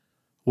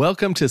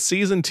Welcome to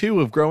Season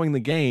 2 of Growing the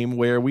Game,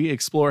 where we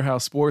explore how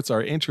sports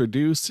are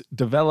introduced,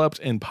 developed,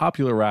 and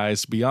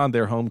popularized beyond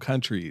their home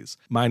countries.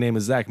 My name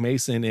is Zach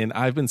Mason, and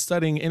I've been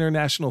studying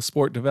international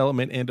sport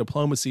development and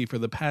diplomacy for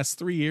the past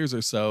 3 years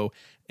or so,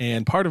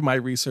 and part of my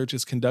research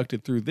is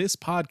conducted through this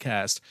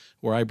podcast,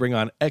 where I bring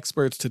on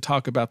experts to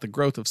talk about the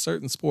growth of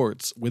certain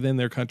sports within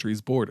their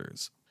country's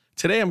borders.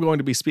 Today, I'm going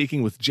to be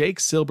speaking with Jake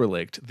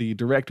Silberlicht, the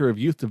Director of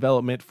Youth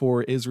Development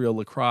for Israel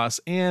Lacrosse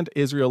and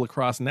Israel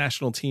Lacrosse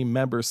national team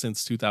member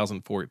since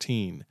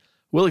 2014.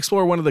 We'll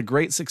explore one of the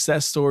great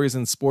success stories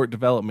in sport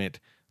development,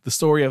 the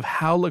story of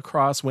how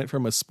lacrosse went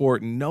from a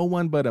sport no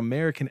one but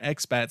American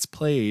expats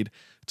played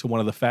to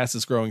one of the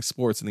fastest growing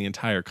sports in the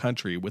entire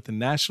country, with the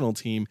national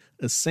team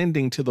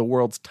ascending to the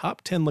world's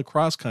top 10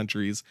 lacrosse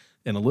countries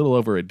in a little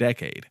over a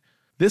decade.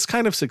 This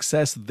kind of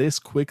success this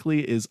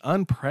quickly is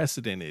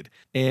unprecedented,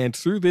 and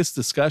through this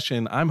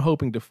discussion, I'm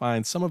hoping to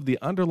find some of the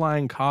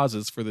underlying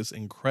causes for this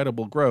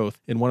incredible growth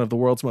in one of the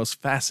world's most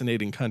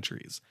fascinating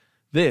countries.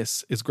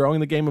 This is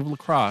Growing the Game of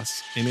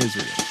Lacrosse in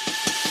Israel.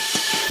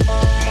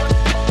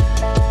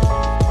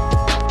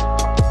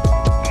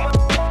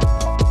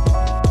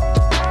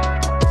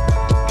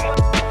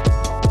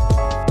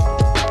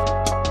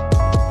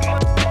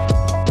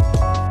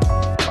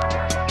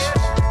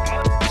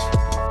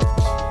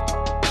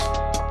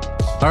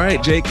 All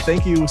right, Jake,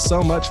 thank you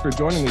so much for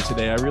joining me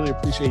today. I really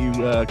appreciate you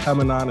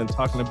coming on and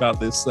talking about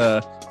this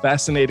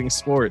fascinating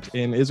sport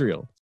in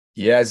Israel.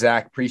 Yeah,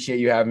 Zach, appreciate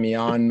you having me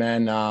on,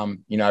 man.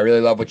 I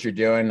really love what you're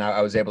doing.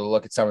 I was able to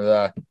look at some of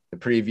the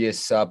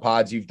previous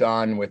pods you've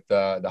done with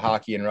the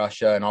hockey in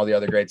Russia and all the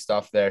other great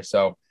stuff there.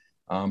 So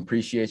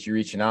appreciate you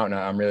reaching out, and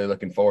I'm really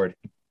looking forward.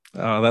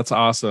 Oh, that's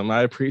awesome.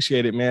 I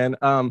appreciate it, man.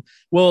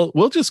 Well,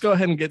 we'll just go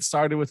ahead and get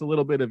started with a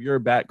little bit of your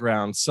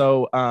background.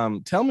 So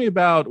tell me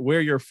about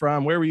where you're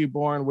from. Where were you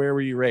born? Where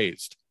were you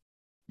raised?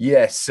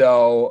 Yeah,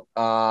 so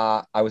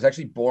I was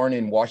actually born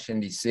in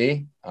Washington,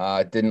 D.C.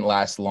 It didn't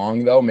last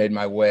long, though. Made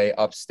my way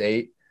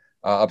upstate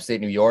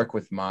New York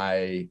with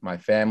my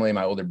family,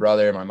 my older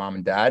brother, my mom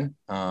and dad,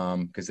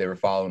 because they were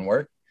following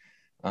work.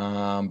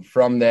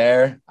 From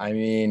there, I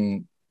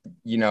mean,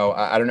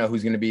 I don't know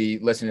who's going to be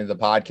listening to the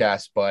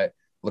podcast, but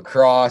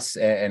lacrosse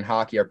and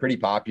hockey are pretty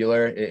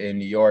popular in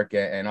New York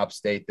and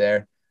upstate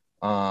there.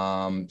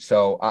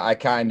 So I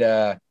kind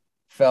of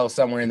fell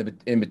somewhere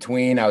in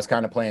between. I was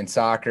kind of playing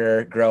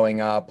soccer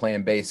growing up,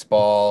 playing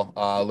baseball,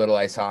 little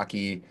ice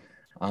hockey,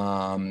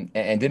 and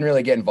didn't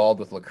really get involved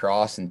with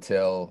lacrosse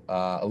until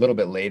a little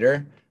bit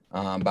later,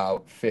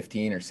 about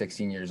 15 or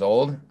 16 years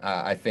old.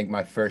 I think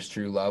my first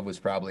true love was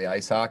probably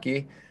ice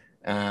hockey.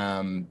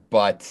 So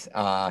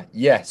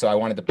I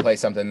wanted to play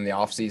something in the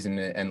off season,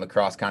 and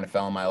lacrosse kind of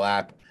fell in my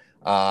lap.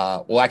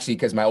 Actually,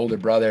 because my older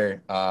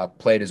brother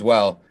played as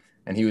well,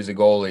 and he was a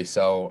goalie.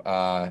 So,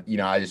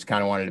 I just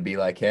kind of wanted to be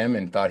like him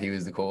and thought he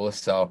was the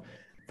coolest. So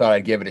thought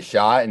I'd give it a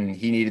shot, and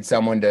he needed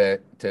someone to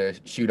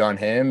shoot on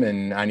him,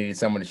 and I needed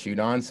someone to shoot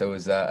on. So it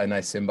was a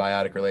nice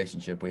symbiotic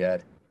relationship we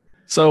had.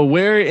 So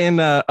where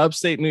in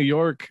upstate New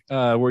York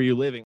were you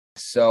living?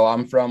 So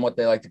I'm from what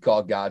they like to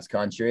call God's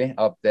country,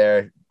 up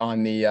there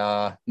on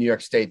the New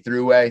York State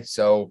Thruway.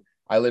 So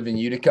I live in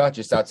Utica,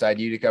 just outside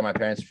Utica. My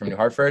parents are from New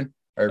Hartford,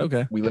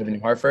 Okay. We live in New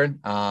Hartford.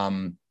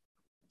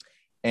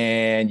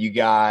 And you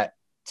got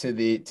to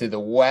the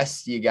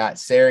west, you got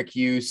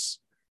Syracuse,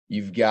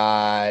 you've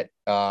got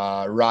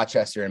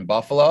Rochester and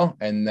Buffalo,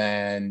 and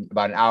then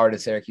about an hour to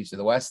Syracuse to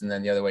the west, and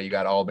then the other way you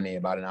got Albany,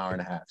 about an hour and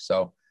a half.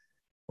 So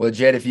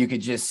legit, if you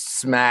could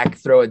just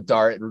throw a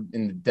dart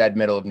in the dead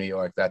middle of New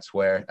York, that's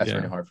where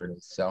New Hartford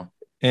is. So.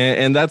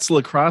 And that's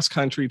lacrosse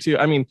country too.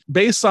 I mean,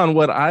 based on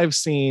what I've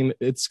seen,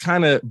 it's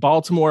kind of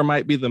Baltimore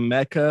might be the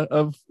mecca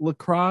of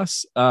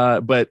lacrosse,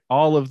 but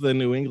all of the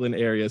New England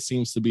area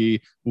seems to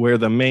be where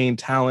the main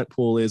talent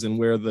pool is and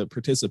where the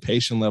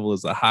participation level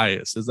is the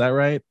highest. Is that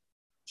right?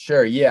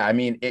 Sure. Yeah. I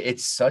mean,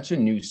 it's such a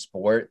new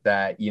sport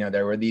that,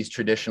 there were these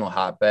traditional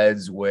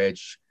hotbeds,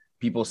 which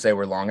people say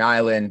were Long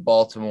Island,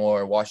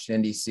 Baltimore,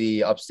 Washington,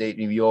 D.C., upstate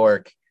New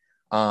York.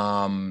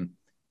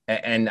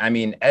 And I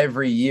mean,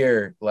 every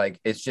year, like,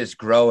 it's just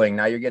growing.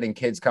 Now you're getting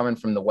kids coming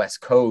from the West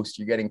Coast.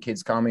 You're getting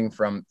kids coming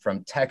from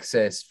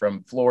Texas,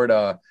 from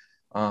Florida,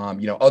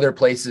 other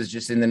places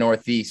just in the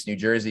Northeast, New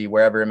Jersey,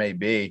 wherever it may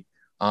be.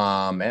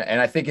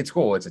 And I think it's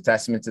cool. It's a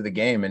testament to the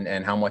game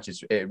and how much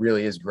it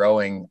really is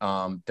growing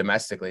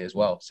domestically as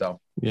well.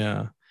 So,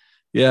 yeah.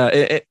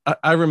 Yeah.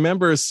 I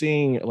remember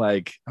seeing,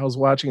 like, I was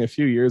watching a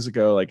few years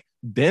ago, like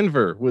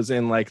Denver was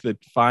in like the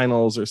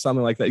finals or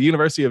something like that.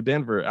 University of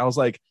Denver. I was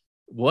like,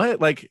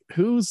 what? Like,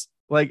 who's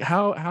like,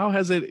 how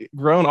has it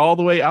grown all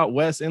the way out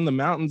west in the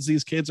mountains?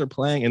 These kids are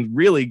playing in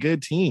really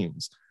good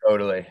teams.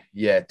 Totally.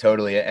 Yeah,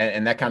 totally.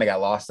 And that kind of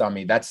got lost on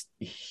me. That's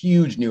a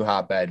huge new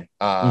hotbed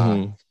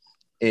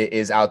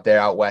is out there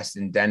out west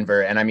in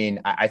Denver. And I mean,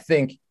 I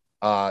think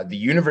the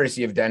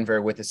University of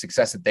Denver, with the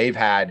success that they've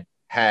had,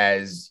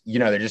 has,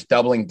 they're just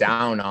doubling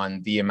down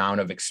on the amount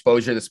of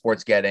exposure the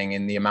sport's getting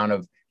and the amount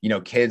of,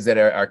 kids that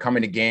are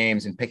coming to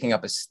games and picking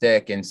up a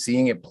stick and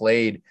seeing it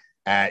played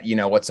at,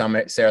 what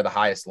some say are the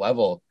highest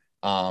level.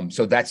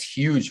 So that's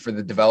huge for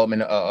the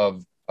development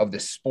of the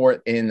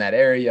sport in that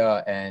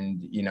area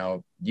and,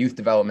 youth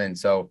development.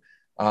 So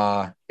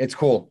it's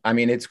cool. I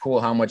mean, it's cool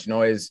how much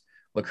noise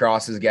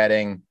lacrosse is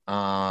getting.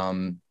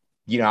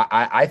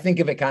 I think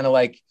of it kind of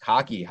like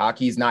hockey.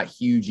 Hockey is not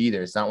huge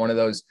either. It's not one of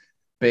those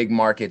big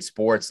market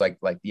sports like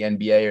the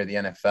NBA or the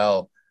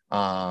NFL.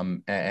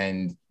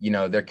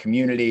 Their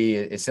community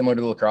is similar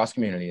to the lacrosse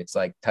community. It's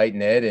like tight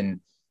knit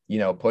and,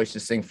 push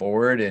this thing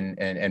forward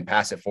and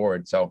pass it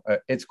forward. So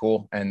it's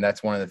cool. And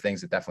that's one of the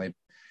things that definitely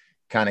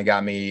kind of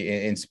got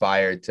me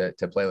inspired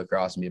to play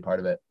lacrosse and be a part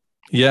of it.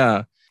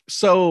 Yeah.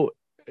 So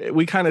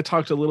we kind of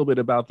talked a little bit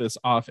about this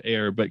off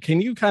air, but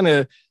can you kind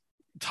of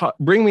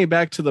bring me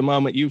back to the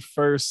moment you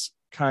first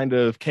kind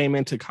of came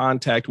into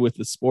contact with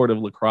the sport of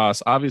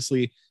lacrosse?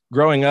 Obviously,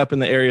 growing up in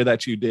the area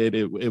that you did,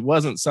 it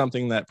wasn't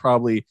something that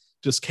probably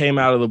just came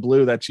out of the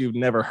blue that you've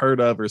never heard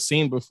of or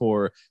seen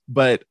before.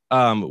 But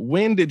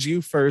when did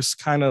you first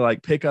kind of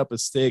like pick up a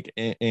stick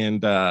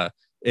and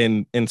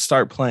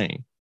start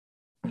playing?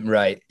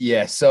 Right.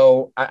 Yeah.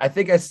 So I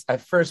think I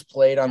first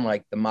played on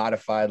like the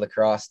modified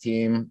lacrosse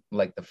team,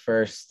 like the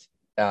first,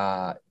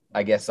 I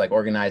guess, like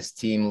organized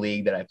team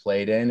league that I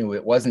played in.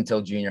 It wasn't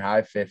until junior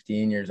high,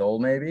 15 years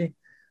old, maybe.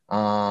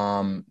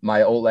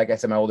 Like I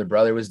said, my older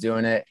brother was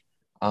doing it.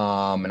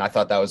 And I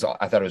thought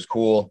it was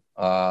cool.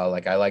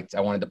 I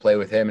wanted to play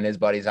with him and his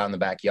buddies out in the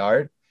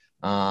backyard.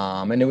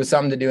 And it was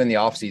something to do in the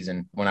off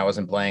season when I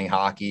wasn't playing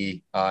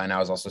hockey. And I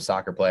was also a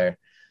soccer player.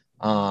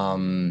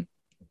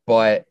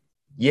 But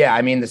yeah,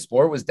 I mean, the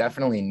sport was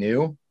definitely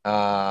new.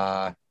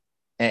 Again,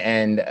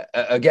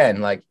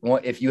 like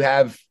if you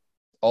have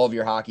all of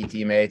your hockey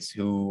teammates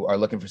who are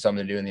looking for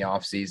something to do in the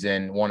off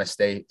season, want to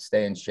stay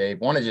in shape,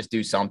 want to just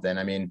do something.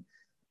 I mean,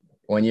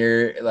 when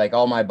you're like,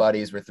 all my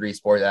buddies were 3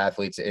 sport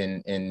athletes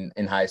in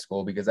high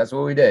school, because that's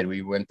what we did.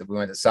 We went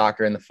to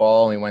soccer in the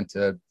fall, and we went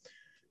to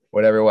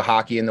whatever with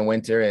hockey in the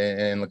winter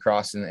and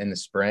lacrosse in the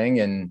spring.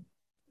 And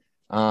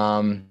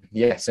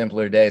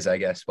simpler days, I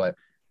guess. But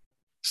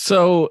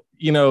so,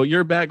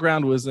 your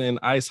background was in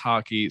ice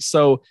hockey.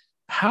 So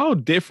how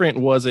different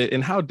was it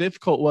and how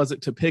difficult was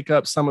it to pick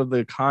up some of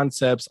the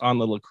concepts on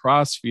the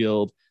lacrosse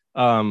field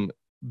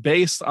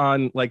based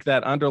on like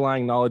that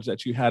underlying knowledge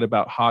that you had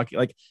about hockey?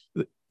 Like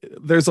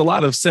there's a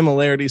lot of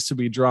similarities to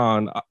be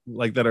drawn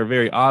like that are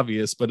very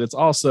obvious, but it's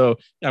also,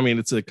 I mean,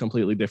 it's a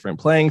completely different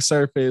playing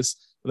surface.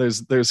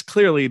 There's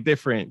clearly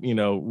different,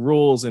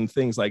 rules and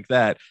things like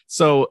that.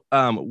 So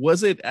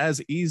was it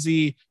as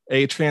easy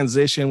a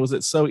transition? Was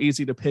it so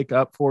easy to pick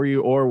up for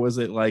you? Or was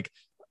it like,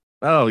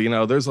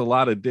 oh, there's a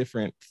lot of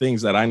different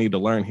things that I need to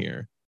learn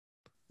here?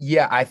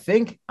 yeah, I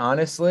think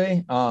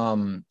honestly,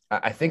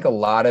 I think a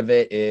lot of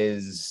it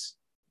is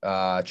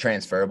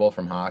transferable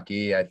from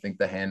hockey. I think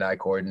the hand-eye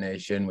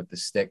coordination with the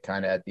stick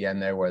kind of at the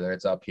end there, whether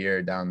it's up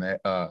here, down there,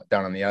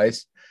 down on the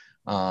ice.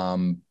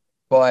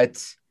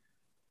 But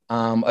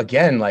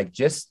again, like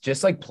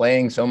just like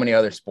playing so many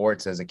other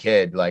sports as a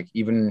kid, like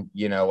even,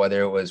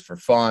 whether it was for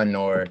fun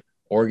or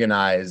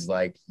organized,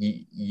 like,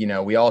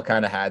 we all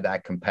kind of had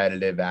that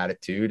competitive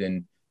attitude,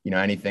 and,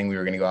 anything we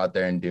were going to go out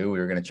there and do, we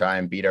were going to try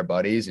and beat our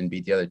buddies and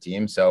beat the other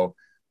team. So,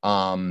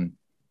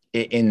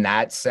 in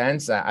that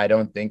sense, I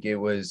don't think it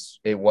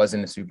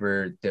wasn't a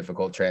super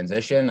difficult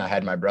transition. I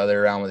had my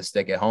brother around with a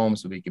stick at home,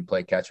 so we could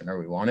play catch whenever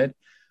we wanted.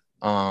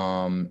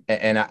 And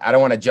I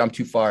don't want to jump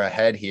too far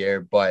ahead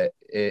here, but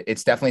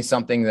it's definitely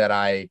something that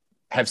I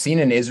have seen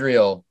in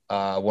Israel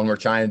when we're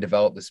trying to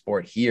develop the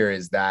sport here,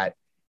 is that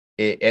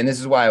and this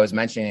is why I was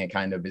mentioning it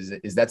kind of,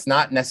 is that's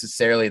not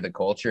necessarily the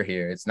culture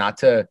here. It's not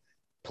to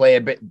play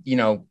a bit,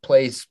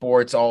 play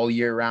sports all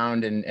year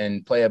round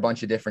and play a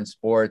bunch of different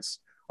sports.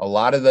 A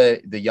lot of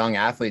the young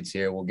athletes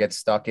here will get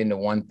stuck into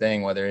one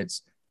thing, whether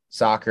it's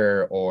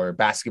soccer or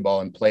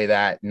basketball, and play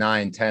that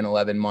 9, 10,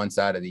 11 months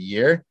out of the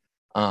year.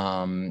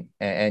 Whether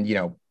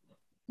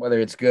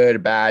it's good or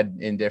bad,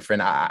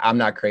 indifferent, I'm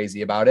not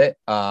crazy about it.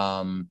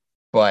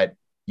 But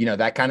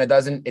that kind of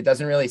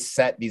doesn't really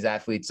set these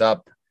athletes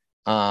up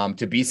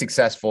to be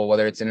successful,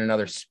 whether it's in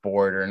another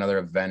sport or another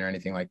event or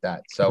anything like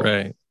that. So,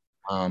 Right.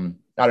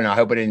 I don't know. I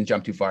hope I didn't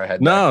jump too far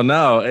ahead.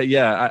 No.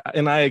 Yeah.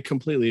 And I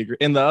completely agree.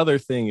 And the other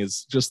thing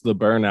is just the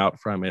burnout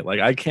from it.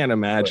 Like I can't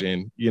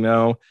imagine,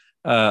 10,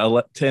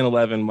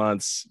 11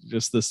 months,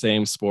 just the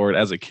same sport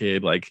as a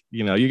kid. Like,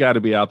 you got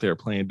to be out there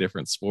playing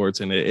different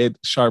sports, and it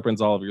sharpens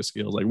all of your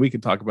skills. Like we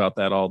could talk about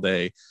that all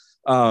day.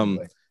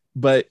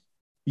 But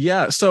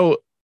yeah. So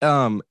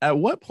at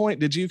what point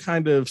did you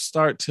kind of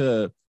start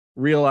to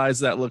realize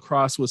that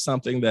lacrosse was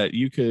something that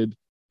you could,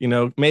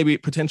 maybe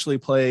potentially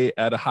play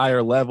at a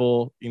higher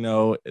level,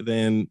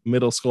 than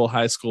middle school,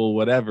 high school,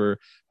 whatever,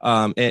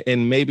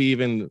 and maybe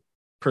even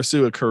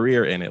pursue a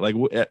career in it? Like,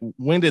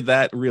 when did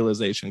that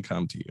realization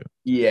come to you?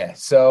 Yeah.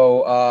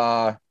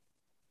 So,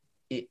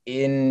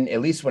 in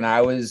at least when I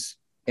was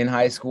in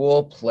high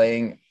school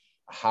playing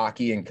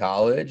hockey in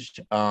college,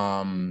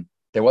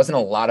 there wasn't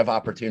a lot of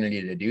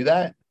opportunity to do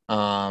that.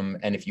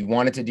 And if you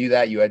wanted to do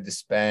that, you had to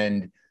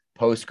spend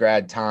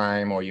post-grad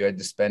time, or you had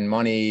to spend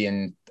money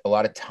and a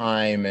lot of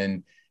time.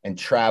 And and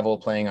travel,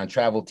 playing on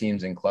travel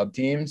teams and club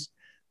teams.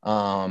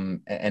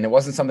 And it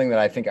wasn't something that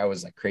I think I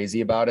was like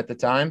crazy about at the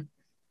time.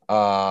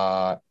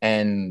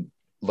 And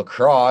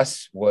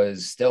lacrosse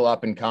was still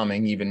up and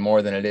coming even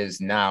more than it is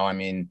now. I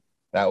mean,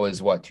 that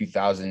was what,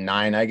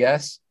 2009, I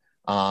guess.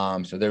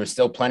 So there was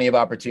still plenty of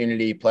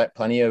opportunity,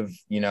 plenty of,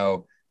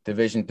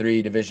 Division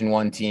III, Division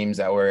I teams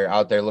that were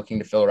out there looking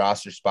to fill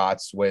roster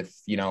spots with,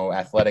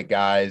 athletic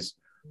guys,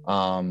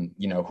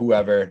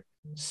 whoever.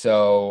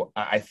 So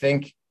I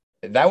think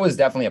that was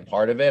definitely a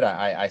part of it.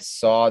 I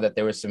saw that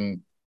there was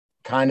some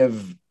kind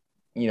of,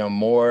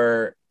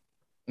 more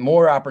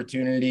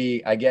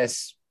opportunity, I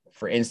guess,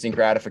 for instant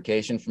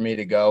gratification for me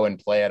to go and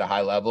play at a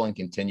high level and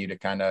continue to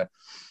kind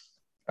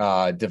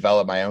of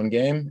develop my own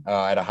game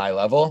at a high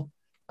level.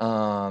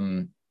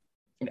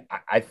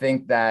 I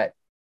think that,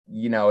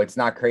 it's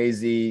not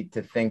crazy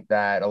to think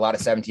that a lot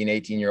of 17,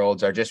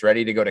 18-year-olds are just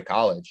ready to go to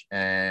college.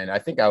 And I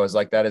think I was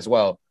like that as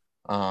well.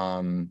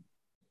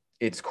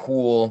 It's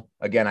cool.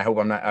 Again, I hope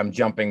I'm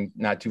jumping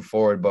not too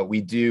forward, but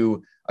we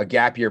do a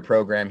gap year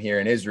program here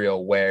in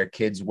Israel where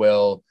kids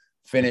will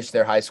finish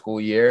their high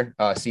school year,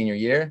 senior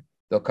year.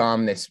 They'll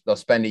come, they'll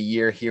spend a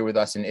year here with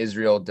us in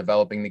Israel,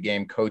 developing the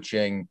game,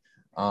 coaching,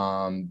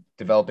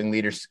 developing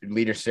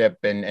leadership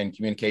and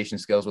communication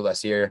skills with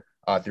us here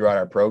throughout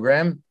our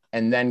program,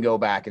 and then go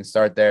back and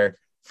start their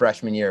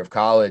freshman year of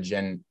college.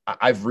 And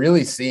I've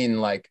really seen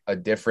like a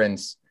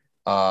difference.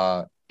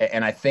 And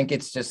I think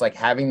it's just like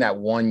having that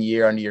 1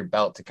 year under your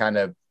belt to kind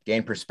of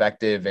gain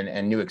perspective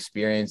and new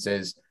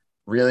experiences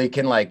really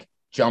can like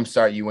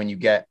jumpstart you when you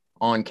get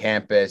on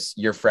campus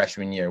your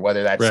freshman year,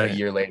 whether that's Right. a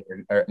year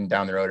later or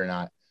down the road or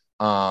not.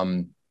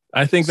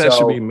 I think that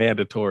should be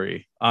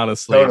mandatory,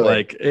 honestly. Totally.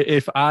 Like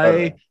if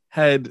I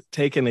had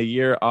taken a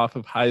year off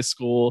of high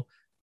school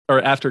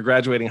or after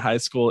graduating high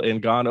school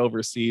and gone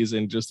overseas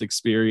and just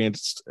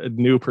experienced a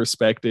new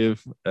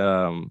perspective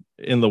in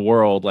the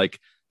world, like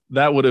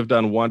that would have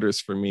done wonders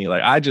for me.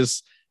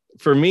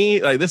 For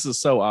me, like this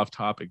is so off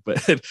topic,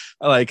 but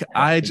like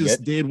I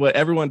just did what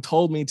everyone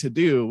told me to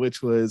do,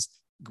 which was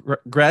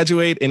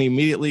graduate and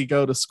immediately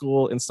go to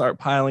school and start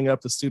piling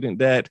up the student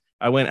debt.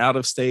 I went out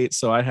of state,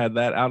 so I had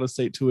that out of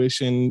state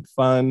tuition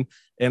fund,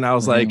 and I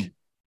was like,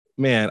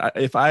 man,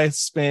 if I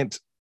spent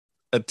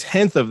a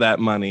tenth of that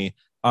money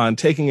on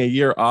taking a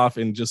year off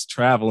and just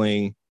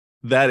traveling,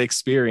 that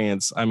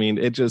experience, I mean,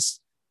 it just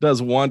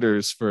does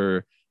wonders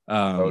for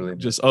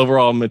just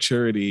overall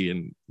maturity.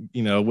 And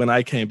when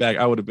I came back,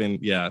 I would have been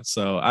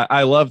so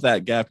I love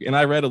that gap, and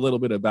I read a little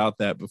bit about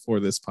that before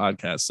this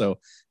podcast, so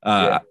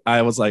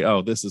I was like,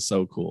 oh, this is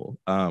so cool.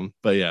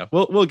 But yeah,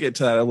 we'll get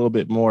to that a little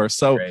bit more.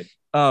 So Great.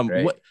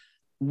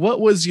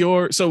 What was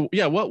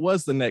what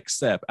was the next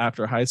step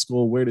after high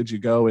school? Where did you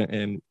go,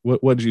 and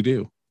what did you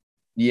do?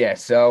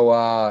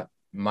 So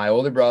my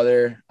older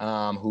brother,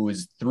 who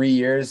was 3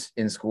 years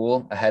in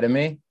school ahead of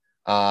me,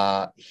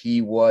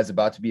 he was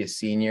about to be a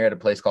senior at a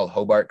place called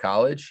Hobart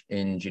College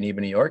in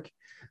Geneva, New York.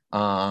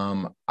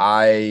 In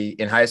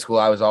high school,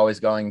 I was always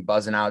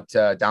buzzing out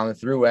down the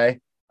thruway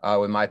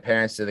with my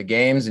parents to the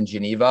games in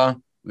Geneva.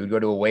 We would go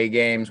to away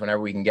games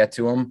whenever we can get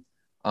to them.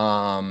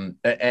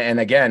 And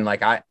again,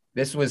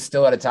 this was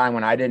still at a time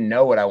when I didn't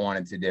know what I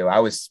wanted to do. I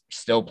was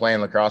still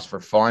playing lacrosse for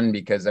fun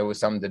because there was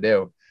something to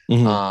do.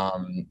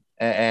 And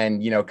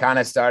kind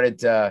of started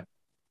to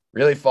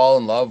really fall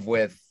in love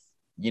with,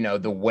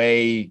 the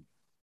way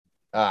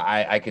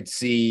I could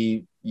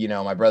see,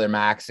 my brother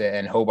Max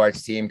and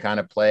Hobart's team kind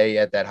of play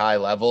at that high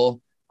level.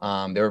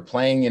 They were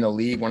playing in a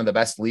league, one of the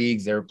best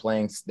leagues.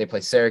 They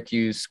play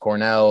Syracuse,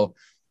 Cornell,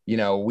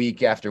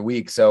 week after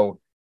week. So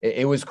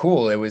it was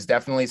cool. It was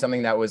definitely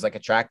something that was like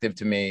attractive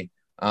to me.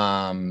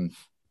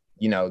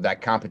 That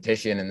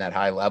competition and that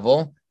high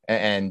level.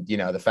 And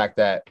the fact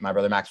that my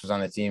brother Max was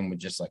on the team would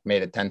just like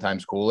made it 10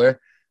 times cooler.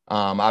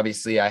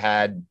 Obviously I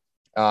had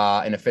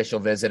an official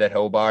visit at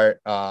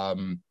Hobart.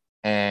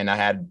 And I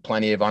had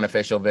plenty of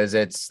unofficial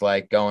visits,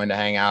 like going to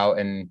hang out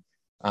and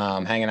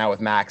hanging out with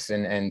Max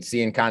and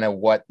seeing kind of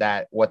what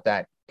that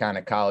kind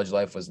of college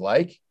life was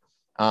like.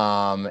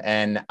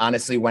 And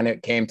honestly, when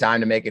it came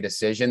time to make a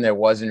decision, there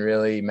wasn't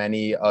really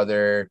many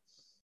other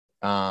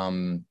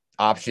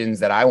options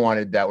that I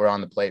wanted that were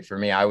on the plate for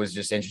me. I was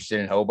just interested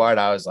in Hobart.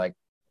 I was like,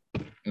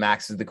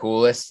 Max is the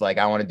coolest. Like,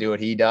 I want to do what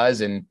he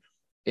does. And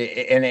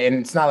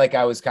it's not like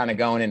I was kind of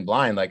going in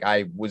blind. Like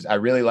I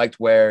really liked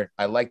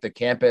I liked the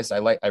campus. I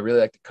really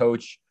liked the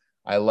coach.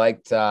 I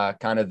liked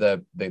kind of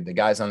the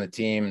guys on the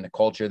team and the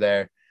culture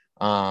there.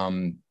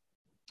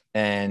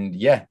 And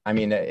yeah, I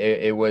mean,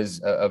 it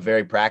was a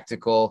very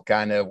practical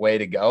kind of way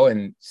to go.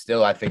 And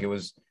still, I think it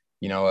was,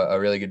 a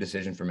really good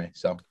decision for me.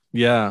 So,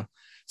 yeah.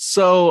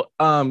 So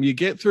you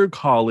get through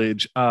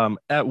college.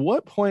 At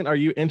what point are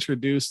you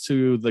introduced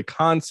to the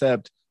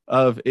concept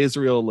of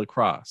Israel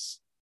lacrosse?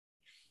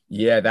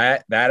 Yeah,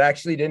 that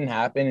actually didn't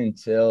happen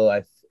until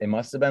it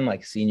must have been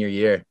like senior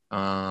year.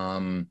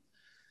 Kind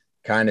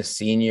of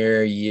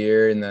senior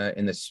year in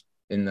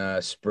the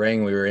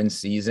spring, we were in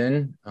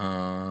season.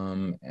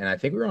 And I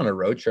think we were on a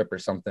road trip or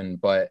something,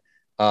 but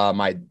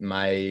My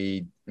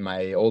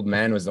old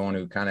man was the one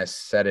who kind of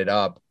set it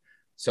up.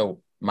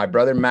 So my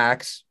brother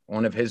Max,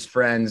 one of his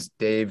friends,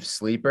 Dave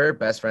Sleeper,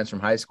 best friends from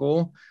high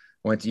school,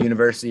 went to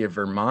University of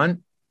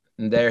Vermont,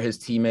 and there his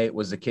teammate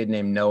was a kid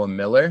named Noah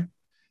Miller.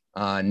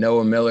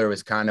 Noah Miller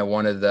was kind of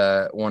one of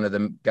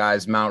the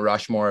guys, Mount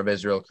Rushmore of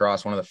Israel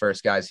Lacrosse, one of the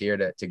first guys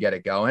here to get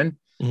it going.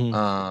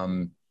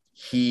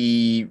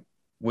 He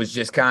was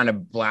just kind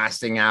of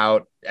blasting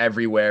out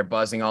everywhere,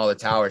 buzzing all the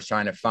towers,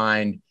 trying to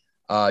find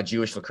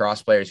Jewish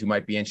lacrosse players who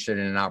might be interested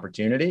in an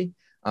opportunity.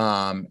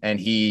 And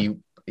he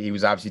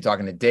was obviously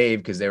talking to Dave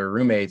because they were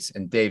roommates,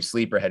 and Dave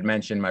Sleeper had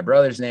mentioned my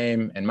brother's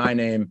name and my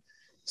name.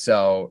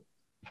 So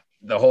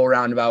the whole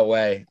roundabout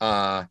way,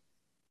 got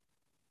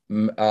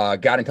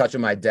in touch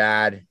with my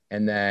dad,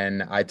 and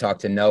then I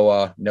talked to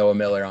Noah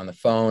Miller on the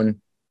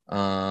phone.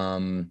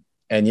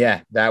 And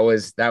yeah, that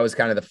was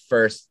kind of the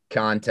first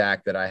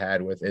contact that I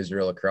had with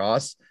Israel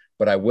Lacrosse.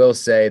 But I will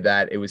say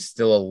that it was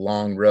still a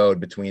long road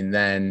between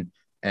then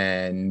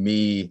and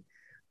me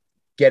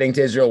getting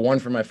to Israel, one,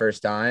 for my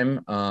first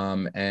time,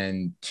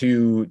 and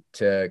two,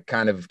 to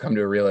kind of come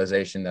to a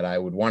realization that I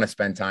would want to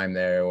spend time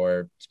there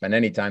or spend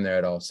any time there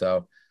at all.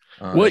 So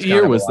what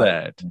year was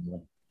that?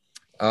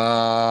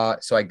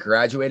 So I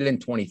graduated in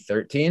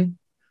 2013.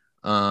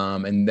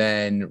 And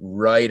then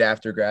right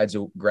after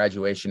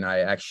graduation, I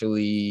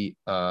actually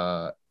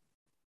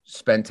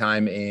spent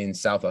time in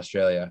South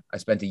Australia. I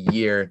spent a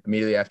year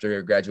immediately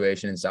after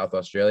graduation in South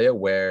Australia,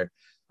 where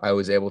I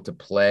was able to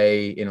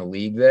play in a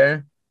league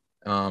there,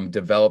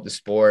 develop the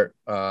sport,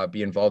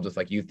 be involved with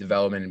like youth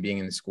development and being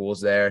in the schools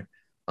there.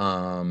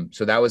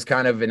 So that was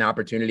kind of an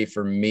opportunity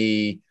for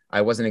me.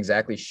 I wasn't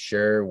exactly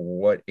sure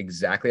what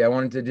exactly I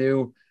wanted to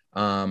do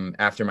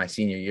after my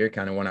senior year,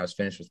 kind of when I was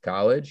finished with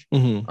college.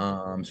 So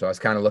I was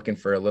kind of looking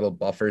for a little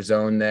buffer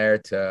zone there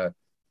to,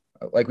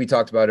 like we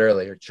talked about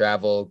earlier,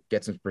 travel,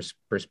 get some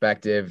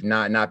perspective,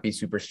 not be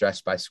super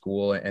stressed by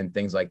school and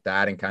things like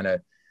that, and kind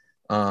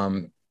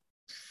of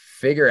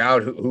figure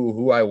out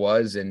who I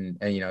was, and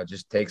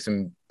just take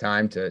some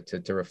time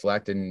to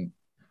reflect and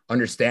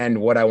understand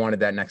what I wanted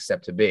that next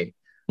step to be.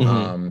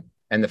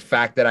 And the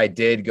fact that I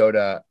did go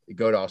to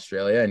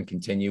Australia and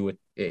continue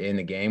in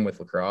the game with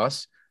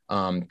lacrosse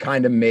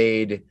kind of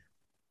made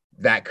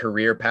that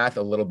career path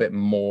a little bit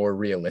more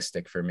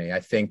realistic for me.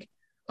 I think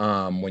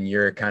when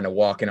you're kind of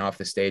walking off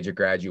the stage of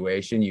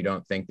graduation, you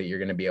don't think that you're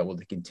going to be able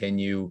to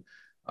continue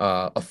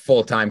a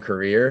full-time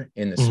career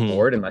in the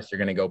sport unless you're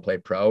going to go play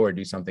pro or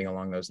do something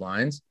along those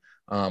lines,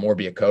 or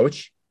be a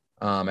coach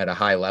at a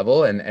high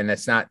level. And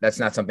that's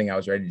not something I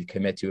was ready to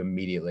commit to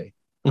immediately.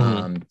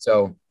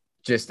 So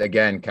just,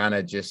 again, kind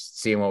of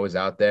just seeing what was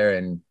out there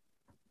and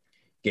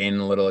gaining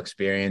a little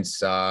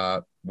experience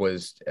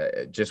was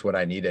just what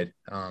I needed.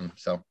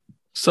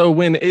 So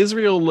when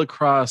Israel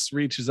Lacrosse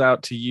reaches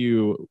out to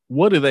you,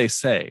 what do they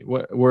say?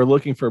 We're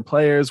looking for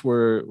players.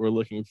 We're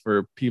looking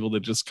for people to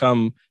just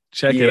come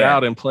check it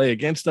out and play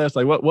against us.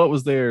 Like what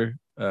was their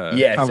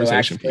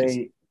conversation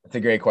piece? That's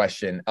a great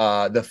question.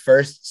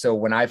 So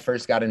when I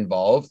first got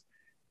involved,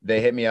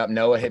 they hit me up.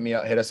 Noah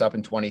hit us up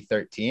in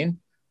 2013.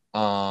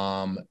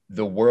 The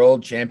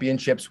World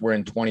Championships were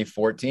in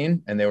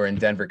 2014, and they were in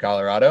Denver,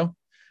 Colorado.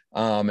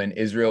 And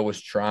Israel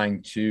was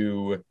trying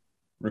to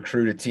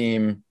recruit a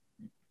team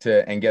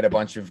and get a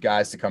bunch of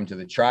guys to come to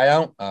the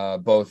tryout,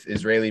 both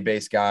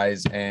Israeli-based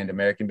guys and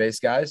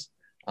American-based guys.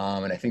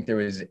 And I think there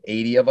was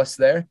 80 of us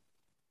there.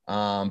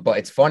 But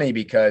it's funny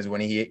because when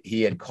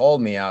he had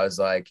called me, I was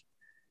like,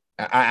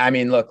 I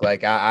mean, look,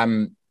 like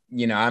I'm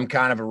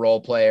kind of a role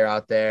player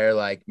out there,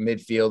 like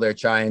midfielder,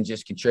 try and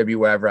just contribute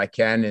wherever I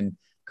can and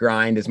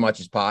grind as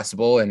much as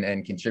possible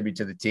and contribute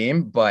to the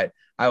team. But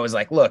I was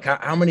like, look,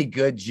 how many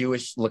good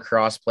Jewish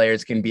lacrosse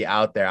players can be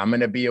out there? I'm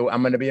going to be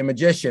a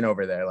magician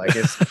over there. Like,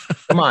 it's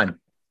come on.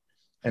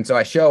 And so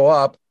I show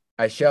up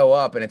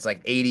and it's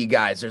like 80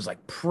 guys. There's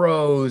like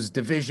pros,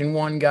 Division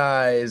I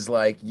guys,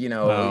 like,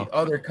 Wow.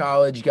 other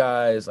college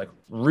guys, like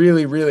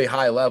really, really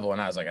high level.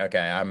 And I was like,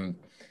 okay,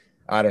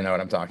 I don't know what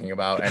I'm talking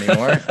about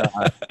anymore.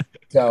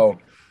 So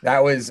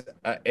that was,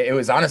 it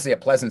was honestly a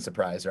pleasant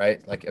surprise,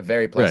 right? Like a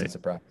very pleasant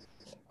surprise.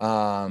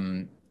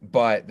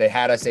 But they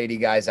had us 80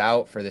 guys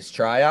out for this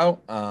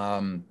tryout.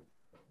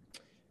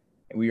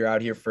 We were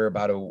out here for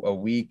about a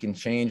week and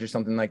change or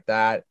something like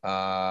that.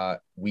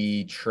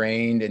 We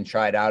trained and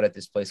tried out at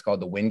this place called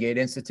the Wingate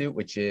Institute,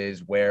 which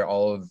is where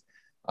all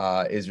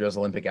of Israel's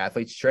Olympic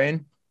athletes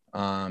train.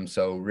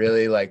 So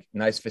really like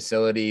nice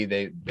facility.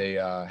 They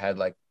had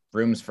like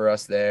rooms for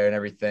us there and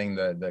everything.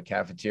 The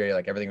cafeteria,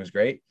 like everything was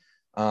great.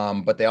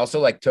 But they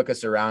also like took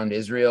us around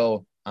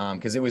Israel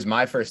because it was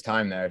my first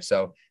time there.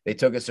 So they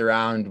took us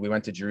around. We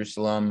went to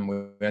Jerusalem.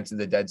 We went to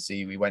the Dead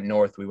Sea. We went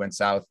north. We went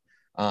south.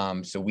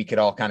 So we could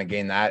all kind of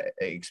gain that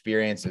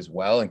experience as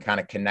well and kind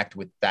of connect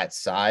with that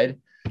side.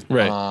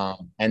 Right.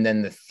 And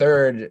then the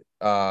third,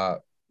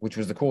 which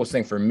was the coolest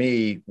thing for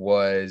me,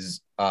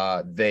 was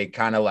they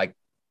kind of like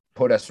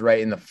put us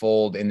right in the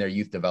fold in their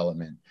youth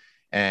development.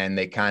 And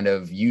they kind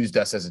of used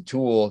us as a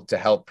tool to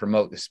help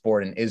promote the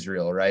sport in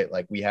Israel, right?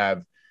 Like we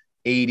have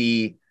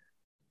 80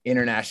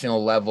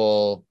 international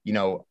level,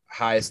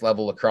 highest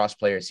level lacrosse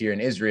players here in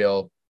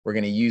Israel. We're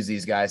going to use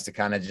these guys to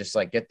kind of just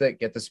like get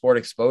the sport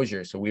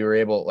exposure. So we were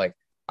able, like,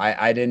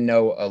 I didn't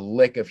know a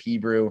lick of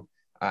Hebrew.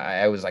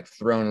 I was like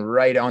thrown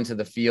right onto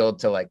the field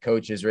to like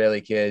coach Israeli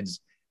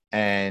kids.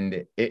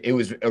 And it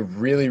was a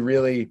really,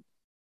 really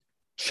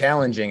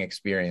challenging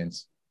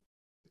experience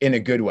in a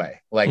good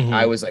way. Like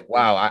I was like,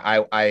 wow,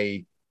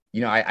 I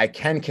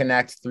can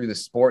connect through the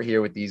sport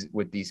here with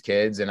these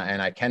kids, and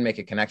I can make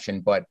a connection,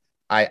 but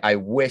I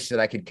wish that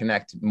I could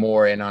connect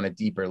more and on a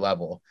deeper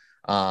level.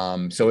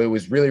 So it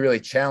was really, really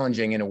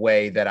challenging in a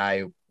way that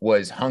I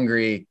was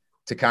hungry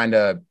to kind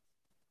of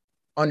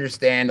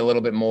understand a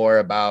little bit more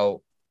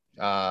about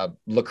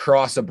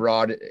lacrosse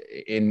abroad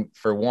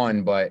for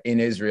one, but in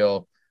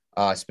Israel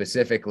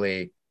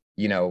specifically,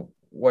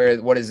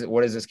 what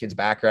is this kid's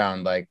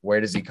background? Like, where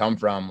does he come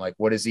from? Like,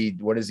 what is he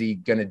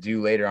going to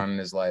do later on in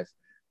his life?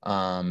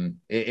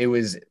 It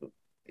was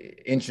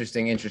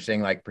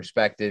interesting, like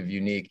perspective,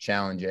 unique,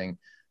 challenging.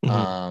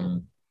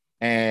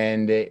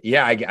 And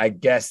I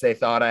guess they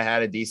thought I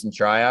had a decent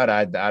tryout.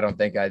 I don't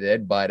think I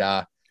did, but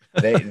I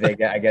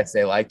guess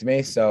they liked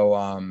me.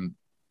 So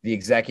the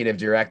executive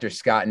director,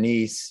 Scott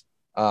Neese,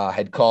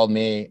 had called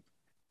me,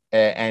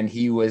 and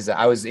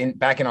I was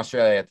back in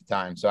Australia at the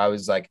time. So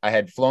I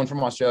had flown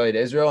from Australia to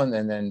Israel and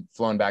then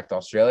flown back to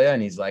Australia.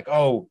 And he's like,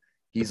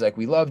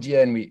 we loved you,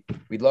 and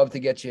we'd love to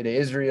get you to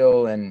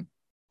Israel. And,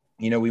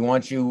 we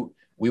want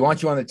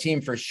you on the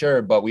team for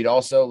sure, but we'd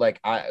also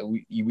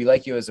we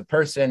like you as a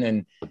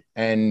person,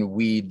 and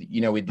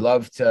we'd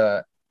love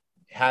to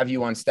have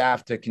you on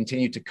staff to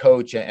continue to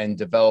coach and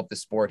develop the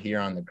sport here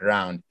on the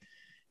ground.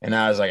 And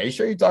I was like, are you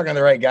sure you're talking to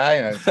the right guy?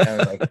 And I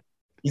was like,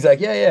 he's like,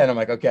 yeah. And I'm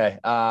like, okay.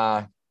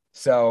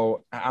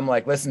 So I'm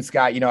like, listen,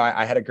 Scott,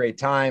 I had a great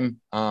time.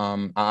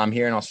 I'm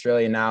here in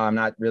Australia now. I'm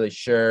not really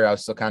sure. I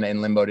was still kind of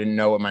in limbo. Didn't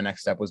know what my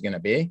next step was going to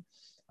be.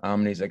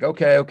 And he's like,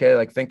 okay.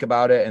 Like, think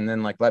about it. And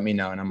then let me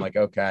know. And I'm like,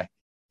 okay.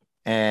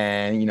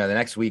 And, the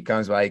next week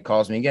comes by, he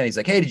calls me again. He's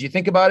like, hey, did you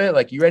think about it?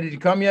 Like, you ready to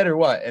come yet or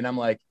what? And I'm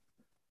like,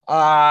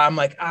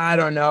 I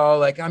don't know.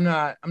 Like, I'm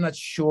not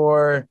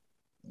sure.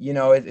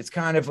 It's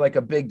kind of like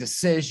a big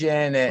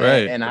decision,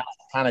 and I was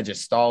kind of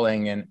just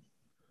stalling. And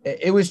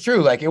it was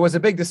true. Like, it was a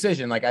big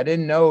decision. Like, I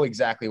didn't know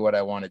exactly what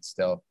I wanted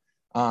still.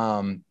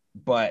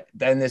 But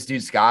then this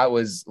dude, Scott,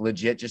 was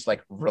legit just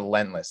like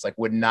relentless, like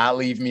would not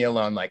leave me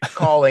alone, like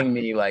calling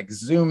me, like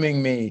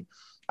Zooming me.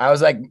 I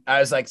was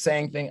like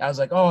saying things. I was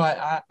like, oh,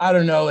 I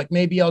don't know. Like,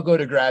 maybe I'll go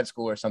to grad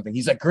school or something.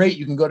 He's like, great.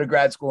 You can go to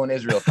grad school in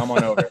Israel. Come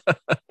on over.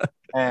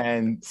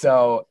 And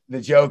so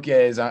the joke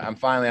is I'm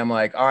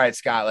like, all right,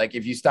 Scott, like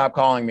if you stop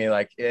calling me,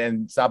 like,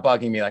 and stop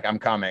bugging me, like I'm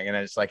coming. And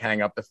I just like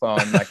hang up the phone,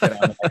 like get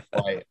on the next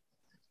flight.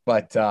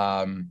 But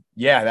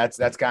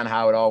that's kind of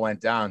how it all went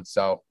down.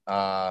 So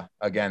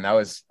again, that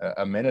was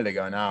a minute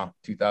ago now,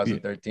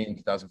 2013,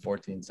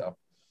 2014.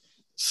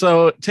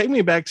 So take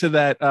me back to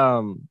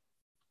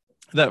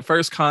that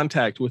first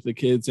contact with the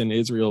kids in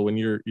Israel when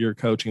you're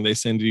coaching. They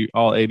send you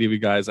all 80 of you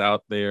guys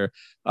out there.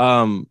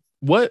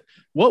 What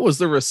was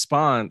the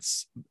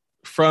response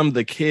from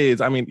the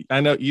kids? I mean,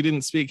 I know you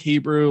didn't speak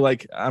Hebrew.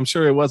 Like, I'm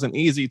sure it wasn't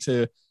easy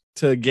to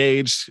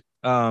gauge,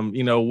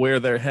 where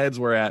their heads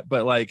were at,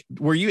 but like,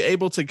 were you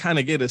able to kind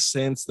of get a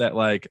sense that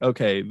like,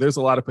 okay, there's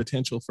a lot of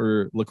potential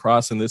for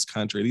lacrosse in this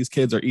country. These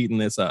kids are eating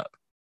this up.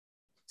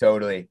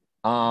 Totally.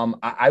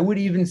 I would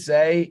even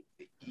say,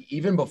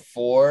 even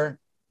before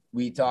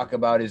we talk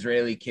about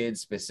Israeli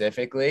kids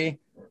specifically,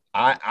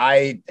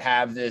 I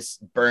have this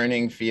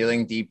burning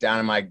feeling deep down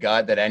in my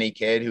gut that any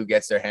kid who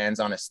gets their hands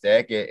on a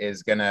stick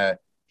is going to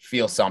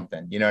feel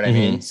something. You know what I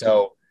mean?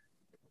 So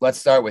let's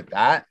start with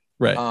that.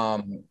 Right.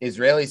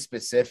 Israelis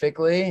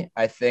specifically,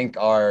 I think,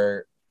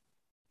 are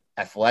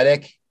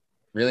athletic,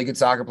 really good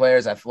soccer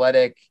players,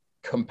 athletic,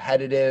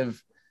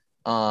 competitive.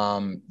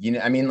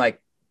 Like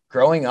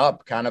growing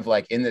up kind of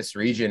like in this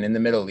region in the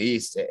Middle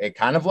East, it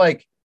kind of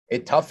like,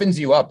 it toughens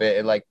you up.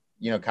 It like,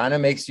 kind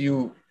of makes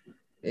you,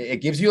 it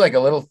gives you like a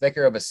little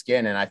thicker of a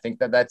skin. And I think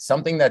that that's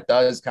something that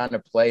does kind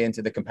of play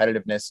into the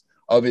competitiveness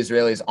of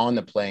Israelis on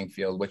the playing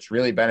field, which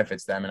really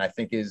benefits them. And I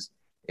think is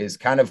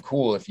kind of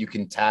cool if you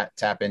can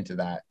tap into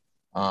that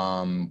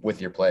with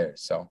your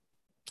players. So,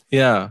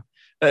 yeah.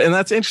 And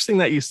that's interesting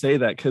that you say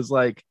that. Cause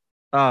like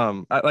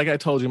I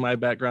told you, my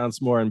background's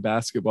more in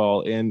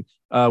basketball, and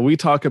we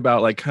talk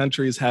about like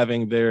countries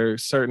having their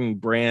certain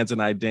brands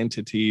and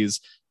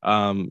identities.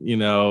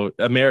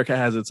 America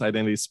has its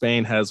identity.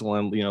 Spain has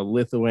one,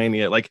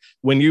 Lithuania. Like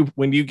when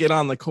you get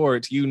on the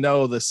court,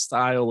 the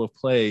style of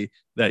play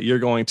that you're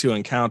going to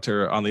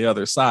encounter on the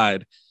other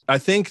side. I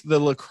think the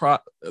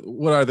lacrosse,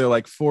 what are there,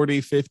 like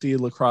 40, 50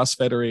 lacrosse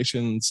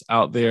federations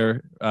out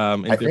there?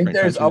 I think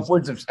there's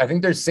countries? I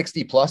think there's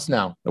 60 plus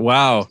now.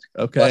 Wow.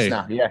 Okay. Plus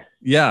now. Yeah.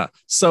 Yeah.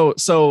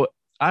 So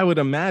I would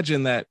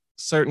imagine that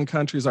certain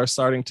countries are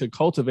starting to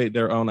cultivate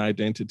their own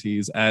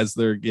identities as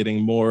they're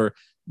getting more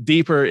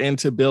deeper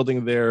into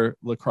building their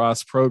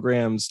lacrosse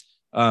programs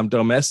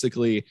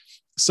domestically.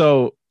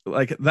 So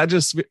like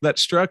that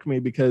struck me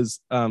because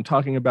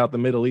talking about the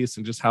Middle East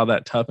and just how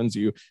that toughens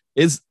you,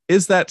 is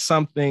that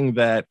something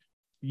that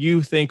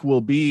you think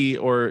will be,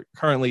 or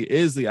currently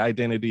is, the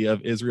identity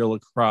of Israel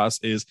Lacrosse?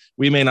 Is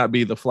we may not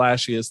be the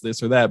flashiest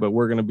this or that, but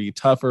we're going to be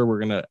tougher, we're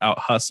going to out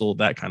hustle,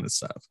 that kind of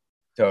stuff.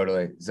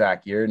 Totally.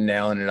 Zach, you're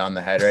nailing it on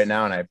the head right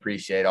now. And I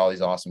appreciate all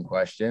these awesome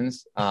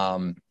questions.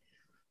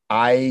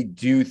 I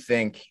do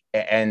think,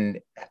 and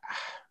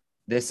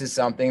this is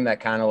something that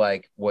kind of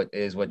like what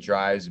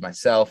drives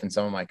myself and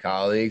some of my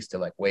colleagues to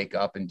like wake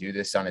up and do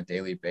this on a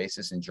daily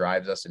basis and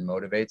drives us and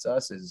motivates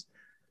us, is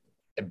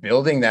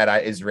building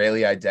that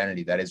Israeli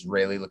identity, that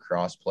Israeli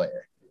lacrosse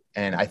player.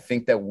 And I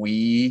think that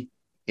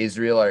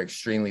Israel are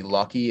extremely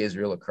lucky,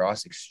 Israel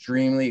Lacrosse,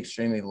 extremely,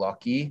 extremely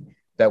lucky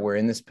that we're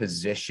in this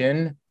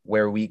position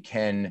where we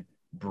can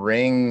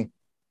bring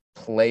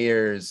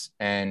players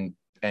and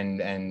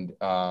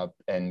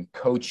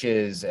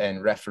coaches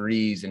and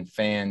referees and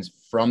fans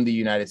from the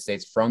United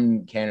States,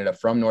 from Canada,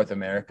 from North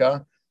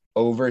America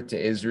over to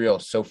Israel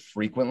so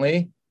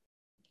frequently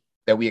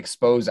that we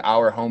expose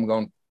our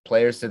homegrown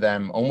players to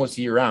them almost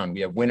year round.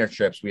 We have winter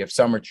trips, we have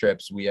summer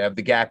trips, we have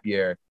the gap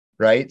year,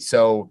 right?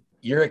 So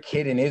you're a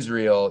kid in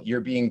Israel,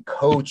 you're being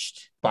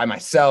coached by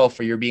myself,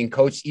 or you're being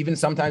coached even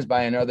sometimes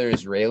by another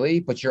Israeli,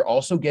 but you're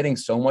also getting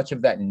so much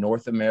of that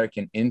North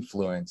American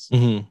influence.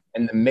 Mm-hmm.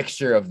 And the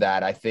mixture of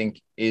that, I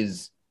think,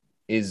 is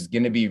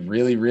going to be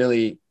really,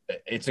 really,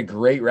 it's a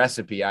great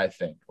recipe, I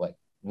think.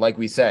 Like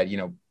we said,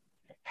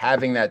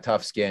 having that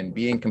tough skin,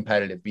 being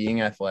competitive,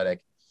 being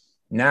athletic.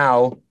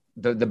 Now,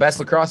 the best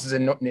lacrosse is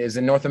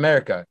in North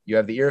America. You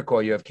have the Iroquois,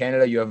 you have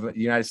Canada, you have the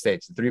United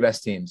States, the three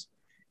best teams.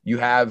 You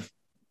have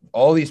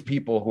all these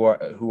people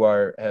who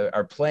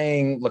are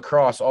playing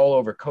lacrosse all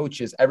over.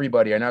 Coaches,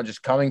 everybody are now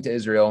just coming to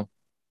Israel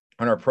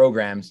on our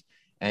programs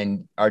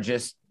and are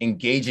just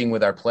engaging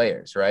with our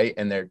players, right?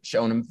 And they're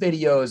showing them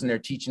videos and they're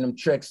teaching them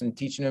tricks and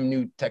teaching them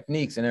new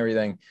techniques and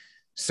everything.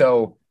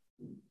 So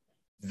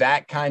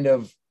that kind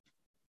of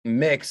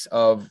mix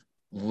of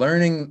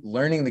learning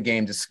the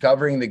game,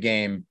 discovering the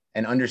game,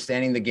 and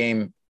understanding the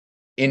game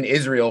in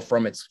Israel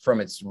from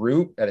its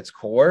root at its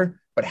core,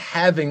 but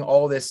having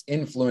all this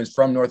influence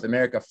from North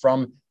America,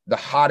 from the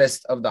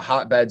hottest of the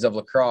hotbeds of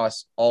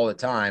lacrosse all the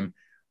time,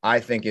 I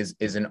think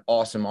is an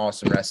awesome,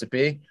 awesome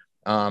recipe.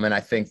 And I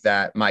think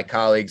that my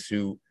colleagues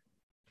who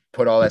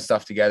put all that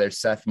stuff together,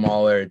 Seth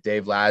Mahler,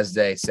 Dave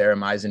Lasday, Sarah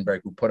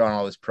Meisenberg, who put on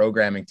all this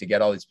programming to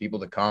get all these people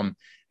to come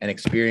and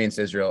experience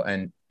Israel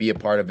and be a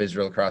part of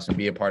Israel Lacrosse and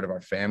be a part of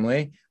our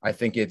family. I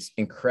think it's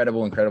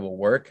incredible, incredible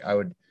work. I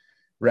would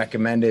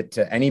recommend it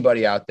to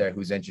anybody out there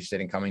who's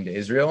interested in coming to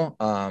Israel.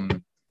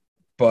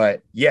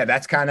 But yeah,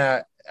 that's kind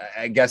of,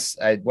 I guess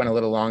I went a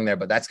little long there,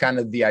 but that's kind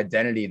of the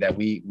identity that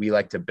we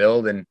like to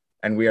build,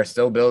 and we are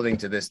still building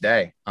to this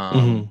day.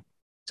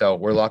 So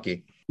we're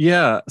lucky.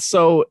 Yeah.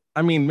 So,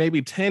 I mean,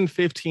 maybe 10,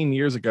 15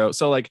 years ago.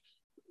 So like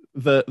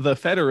the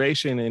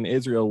federation in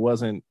Israel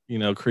wasn't,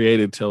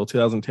 created till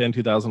 2010,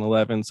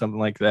 2011, something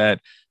like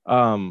that.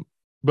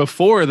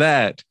 Before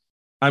that,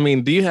 I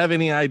mean, do you have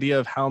any idea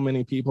of how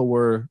many people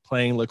were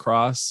playing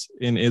lacrosse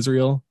in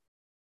Israel?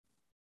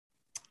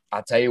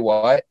 I'll tell you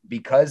what,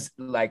 because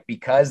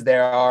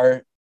there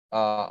are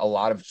a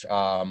lot of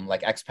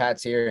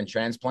expats here and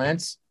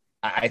transplants,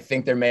 I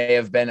think there may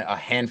have been a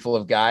handful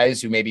of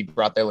guys who maybe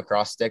brought their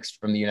lacrosse sticks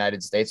from the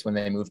United States when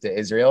they moved to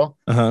Israel.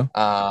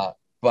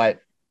 But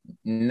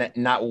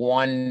not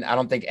one. I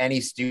don't think any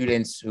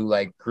students who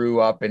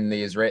grew up in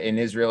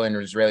Israel and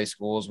Israeli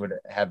schools would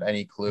have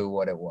any clue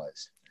what it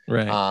was.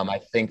 Right. I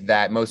think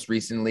that most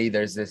recently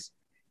there's this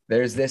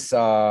series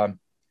on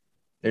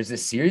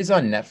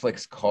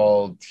Netflix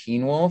called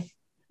Teen Wolf,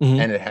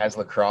 and it has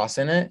lacrosse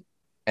in it,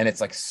 and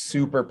it's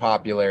super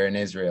popular in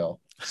Israel.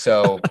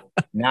 So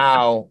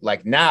now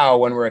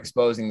when we're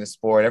exposing the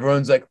sport,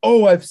 everyone's like,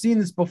 "Oh, I've seen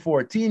this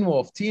before. Teen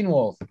Wolf."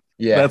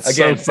 Yeah. That's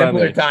again, so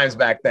simpler times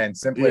back then.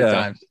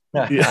 Times.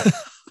 Yeah.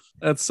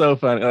 That's so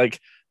funny.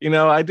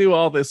 I do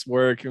all this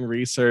work and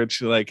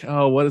research,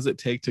 what does it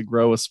take to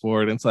grow a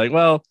sport? And it's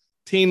well,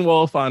 Teen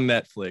Wolf on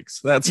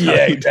Netflix. That's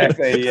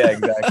exactly. Yeah,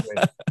 exactly.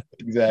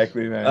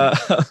 Exactly, man.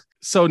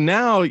 So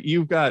now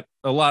you've got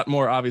a lot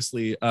more,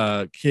 obviously,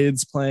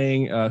 kids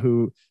playing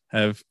who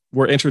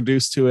were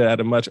introduced to it at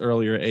a much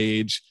earlier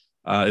age.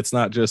 It's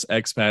not just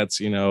expats,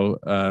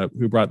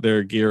 who brought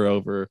their gear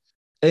over.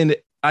 And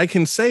I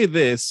can say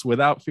this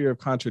without fear of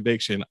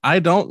contradiction. I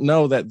don't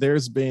know that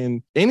there's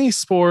been any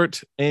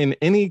sport in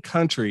any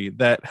country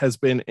that has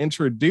been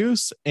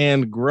introduced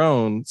and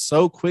grown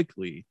so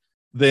quickly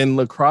than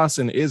lacrosse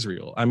in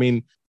Israel. I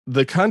mean,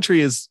 the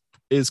country is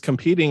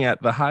competing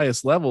at the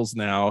highest levels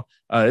now.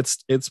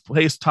 It's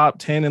placed top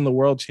 10 in the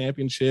world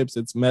championships.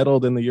 It's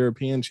medaled in the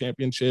European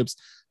championships.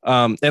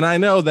 And I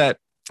know that,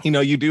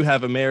 you do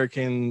have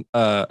American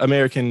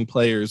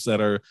players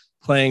that are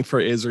playing for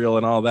Israel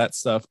and all that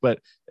stuff. But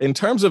in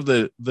terms of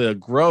the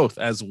growth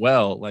as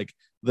well,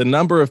 the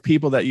number of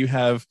people that you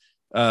have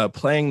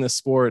playing the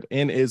sport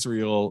in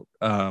Israel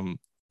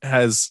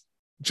has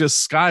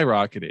just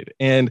skyrocketed.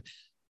 And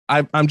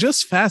I'm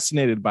just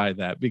fascinated by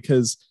that,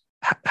 because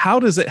how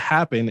does it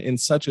happen in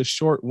such a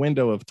short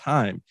window of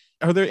time?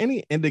 Are there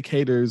any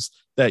indicators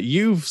that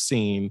you've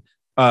seen,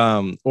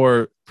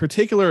 or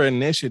particular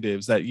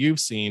initiatives that you've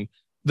seen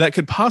that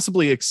could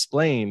possibly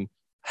explain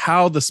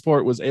how the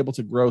sport was able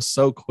to grow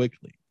so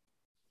quickly?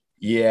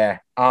 Yeah.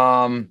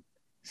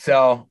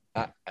 So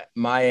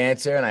my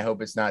answer, and I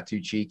hope it's not too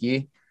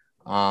cheeky.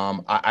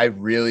 I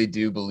really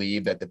do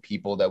believe that the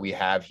people that we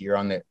have here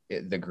on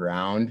the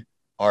ground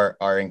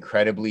are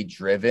incredibly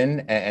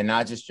driven, and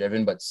not just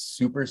driven, but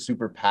super,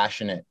 super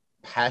passionate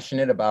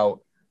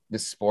about the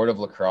sport of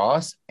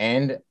lacrosse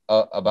and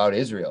about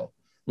Israel.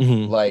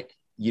 Mm-hmm. Like,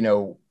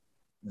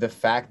 the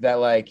fact that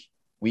like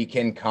we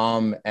can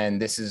come,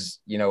 and this is,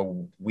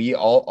 we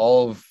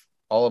all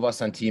of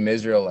us on Team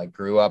Israel like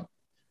grew up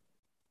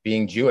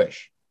being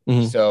Jewish.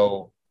 Mm-hmm.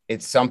 So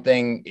it's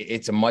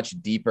a much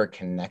deeper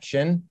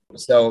connection.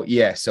 So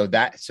yeah, so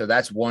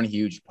that's one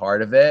huge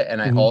part of it.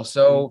 And I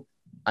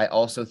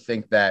also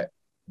think that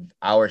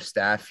our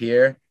staff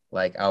here,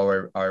 like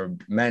our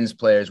men's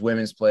players,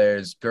 women's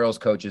players, girls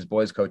coaches,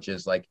 boys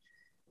coaches, like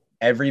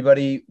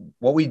everybody,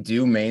 what we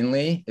do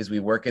mainly is we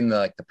work in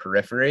the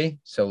periphery.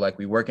 So like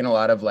we work in a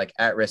lot of like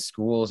at-risk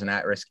schools and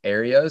at-risk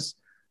areas.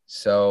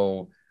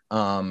 So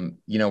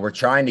we're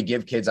trying to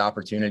give kids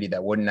opportunity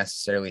that wouldn't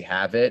necessarily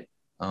have it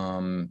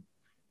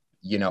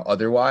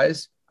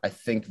otherwise. I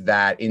think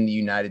that in the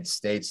United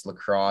States,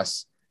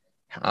 lacrosse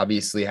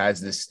obviously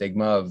has this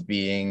stigma of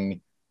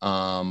being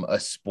a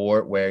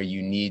sport where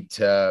you need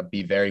to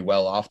be very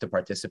well off to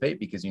participate,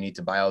 because you need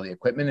to buy all the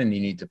equipment and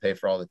you need to pay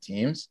for all the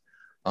teams.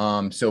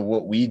 So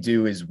what we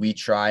do is we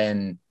try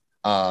and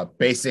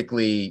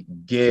basically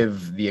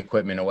give the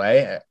equipment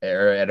away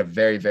at a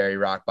very, very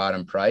rock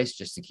bottom price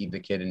just to keep the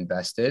kid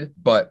invested,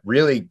 but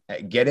really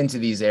get into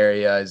these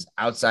areas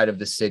outside of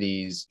the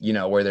cities,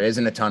 where there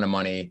isn't a ton of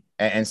money,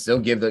 and still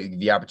give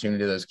the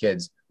opportunity to those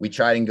kids. We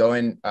try and go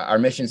in, our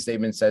mission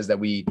statement says that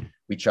we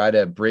try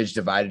to bridge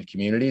divided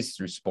communities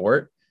through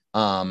sport.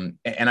 And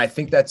I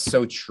think that's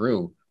so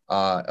true.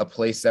 A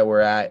place that we're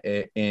at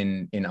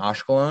in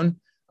Ashkelon,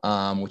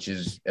 which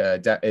is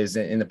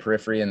in the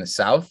periphery in the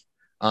south.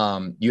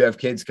 You have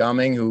kids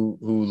coming who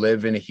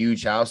live in a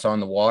huge house on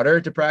the water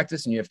to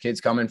practice, and you have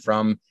kids coming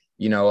from,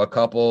 a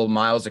couple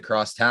miles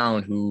across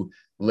town who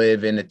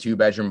live in a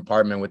 2-bedroom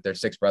apartment with their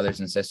 6 brothers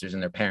and sisters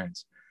and their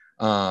parents.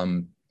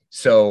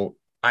 So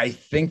I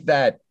think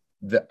that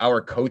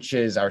our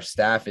coaches, our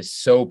staff is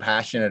so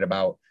passionate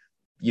about,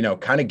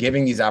 kind of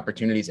giving these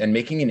opportunities and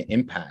making an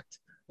impact.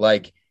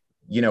 Like,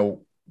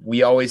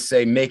 we always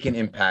say make an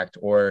impact,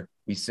 or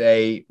we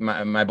say,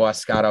 my boss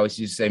Scott always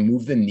used to say,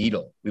 move the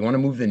needle. We want to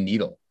move the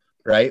needle,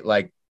 right?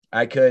 Like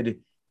I could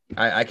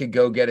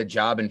go get a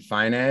job in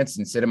finance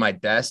and sit at my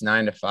desk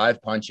 9 to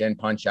 5, punch in,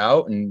 punch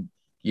out, and,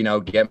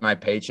 get my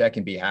paycheck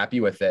and be happy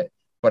with it.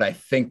 But I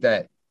think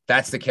that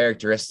that's the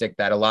characteristic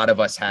that a lot of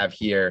us have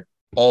here.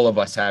 All of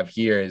us have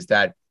here, is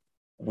that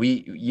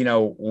we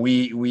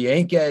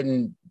ain't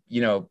getting,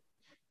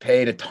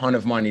 paid a ton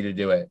of money to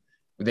do it.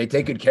 They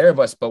take good care of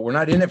us, but we're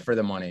not in it for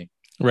the money.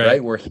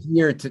 Right. We're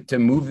here to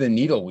move the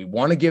needle. We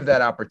want to give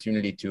that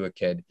opportunity to a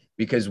kid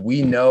because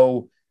we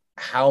know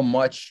how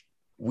much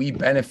we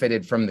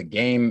benefited from the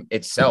game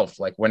itself.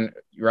 Like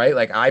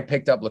like I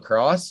picked up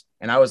lacrosse,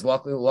 and I was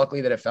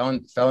lucky that it fell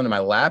into my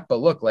lap. But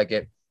look, like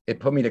it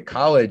put me to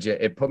college.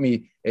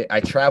 I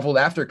traveled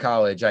after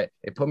college.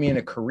 It put me in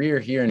a career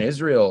here in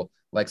Israel,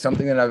 like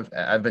something that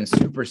I've been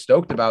super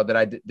stoked about that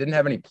I didn't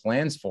have any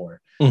plans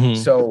for. Mm-hmm.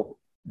 So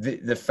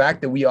the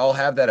fact that we all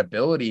have that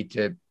ability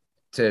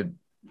to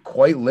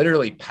quite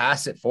literally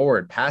pass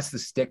the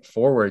stick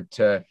forward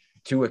to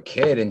a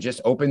kid and just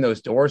open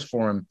those doors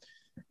for him.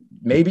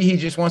 Maybe he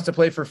just wants to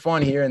play for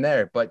fun here and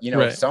there, but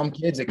right. Some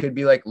kids, it could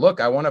be like,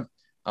 look, I want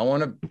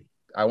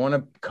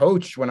to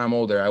coach when I'm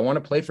older. I want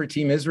to play for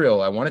Team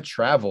Israel. I want to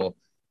travel.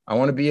 I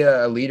want to be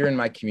a leader in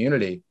my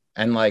community.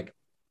 And like,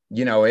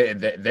 they're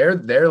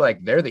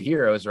the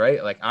heroes,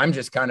 right? Like I'm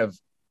just kind of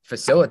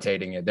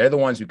facilitating it. They're the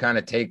ones who kind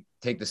of take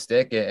the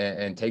stick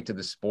and take to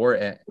the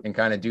sport and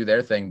kind of do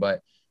their thing.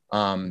 But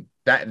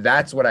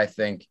that's what I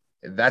think.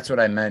 That's what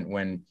I meant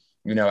when,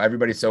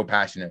 everybody's so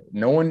passionate.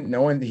 No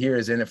one here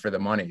is in it for the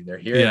money. They're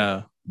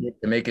here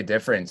to make a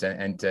difference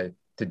and to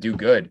do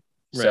good.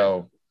 Right.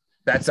 So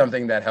that's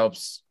something that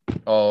helps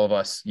all of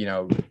us,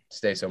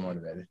 stay so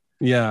motivated.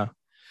 Yeah.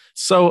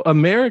 So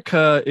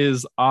America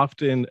is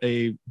often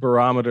a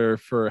barometer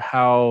for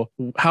how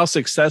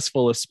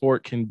successful a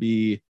sport can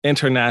be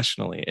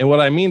internationally. And what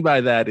I mean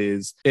by that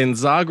is in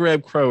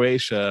Zagreb,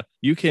 Croatia,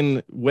 you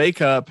can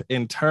wake up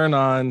and turn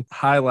on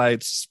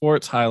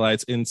sports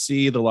highlights, and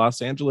see the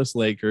Los Angeles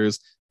Lakers,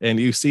 and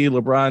you see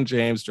LeBron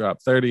James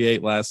drop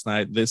 38 last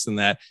night, this and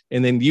that.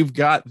 And then you've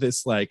got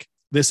this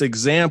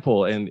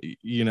example, and,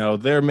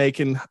 they're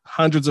making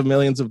hundreds of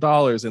millions of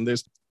dollars, and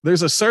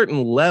there's a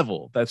certain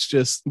level that's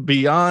just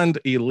beyond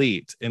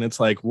elite. And it's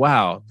like,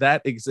 wow,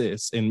 that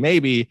exists. And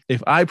maybe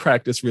if I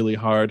practice really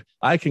hard,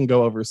 I can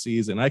go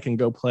overseas and I can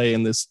go play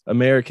in this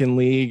American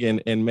league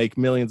and make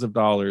millions of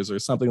dollars or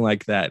something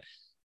like that.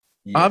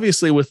 Yeah.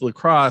 obviously with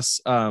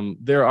lacrosse,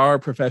 there are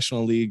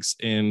professional leagues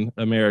in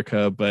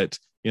America, but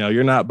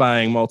you're not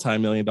buying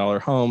multi-million-dollar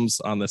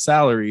homes on the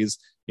salaries.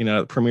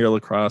 Premier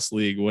Lacrosse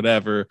League,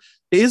 whatever.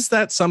 Is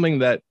that something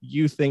that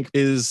you think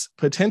is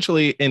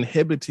potentially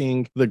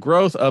inhibiting the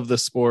growth of the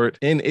sport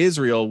in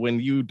Israel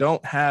when you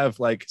don't have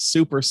like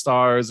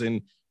superstars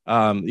and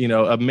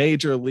a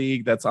major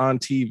league that's on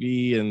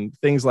TV and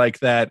things like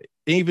that,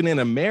 even in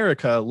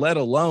America, let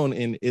alone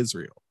in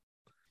Israel?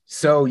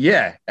 So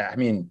yeah, I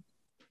mean,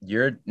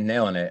 you're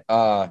nailing it.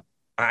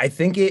 I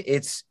think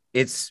it's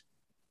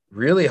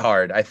really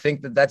hard. I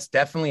think that that's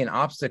definitely an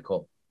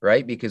obstacle,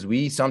 right? Because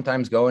we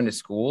sometimes go into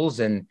schools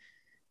and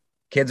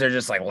kids are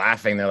just like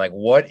laughing. They're like,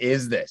 "What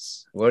is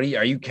this? Are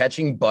you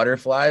catching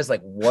butterflies?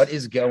 Like, what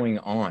is going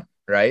on?"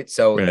 Right?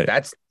 So Right.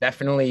 that's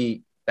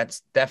definitely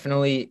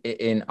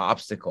an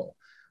obstacle.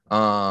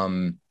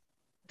 Um,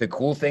 the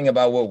cool thing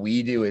about what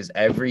we do is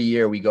every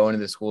year we go into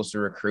the schools to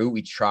recruit,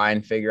 we try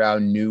and figure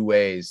out new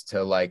ways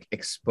to like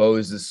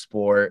expose the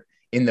sport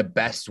in the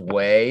best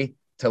way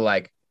to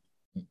like,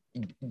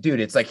 dude,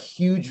 it's like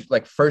huge,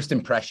 like first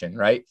impression,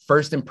 right?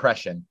 First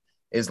impression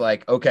is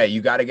like, okay, you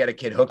got to get a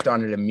kid hooked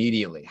on it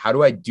immediately. How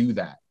do I do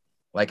that?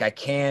 Like, I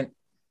can't,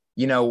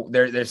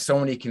 there's so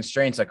many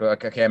constraints. Like,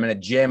 okay, I'm in a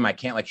gym. I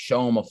can't like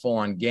show them a full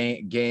on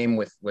game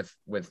with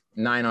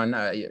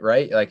 9-on-9,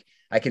 right? Like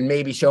I can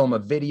maybe show them a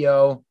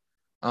video.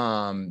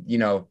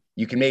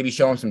 You can maybe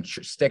show them some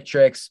stick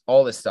tricks,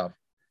 all this stuff.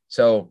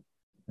 So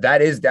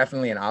that is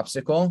definitely an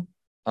obstacle.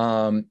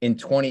 In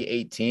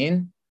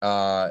 2018,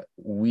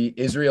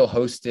 Israel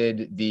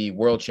hosted the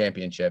World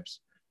Championships.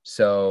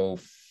 So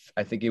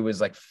I think it was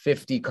like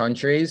 50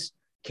 countries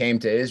came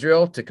to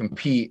Israel to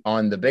compete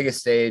on the biggest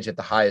stage at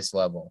the highest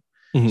level.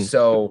 Mm-hmm.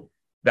 So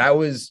that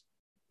was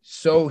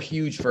so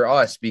huge for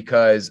us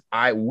because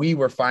we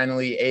were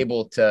finally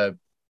able to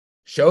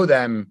show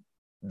them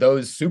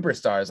those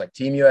superstars like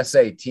Team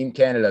USA, Team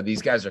Canada.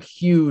 These guys are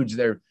huge.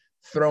 They're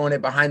throwing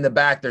it behind the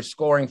back. They're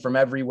scoring from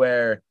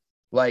everywhere.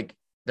 Like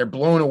they're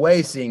blown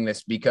away seeing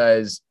this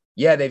because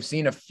yeah, they've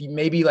seen a few,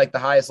 maybe like the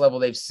highest level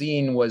they've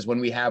seen was when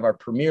we have our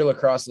Premier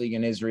Lacrosse League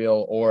in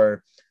Israel,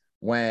 or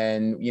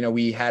when,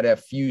 we had a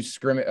few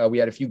we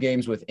had a few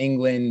games with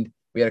England.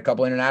 We had a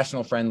couple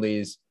international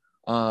friendlies.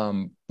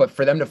 But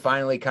for them to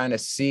finally kind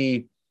of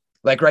see,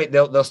 like, right,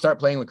 they'll start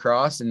playing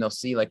lacrosse and they'll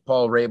see like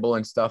Paul Rabel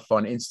and stuff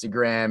on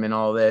Instagram and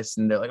all this.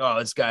 And they're like, oh,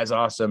 this guy's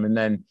awesome. And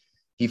then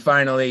we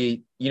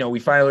finally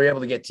were able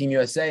to get Team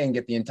USA and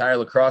get the entire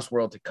lacrosse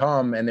world to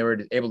come. And they were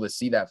able to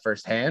see that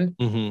firsthand.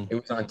 Mm-hmm. It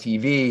was on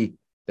TV.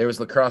 There was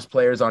lacrosse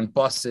players on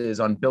buses,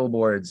 on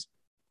billboards.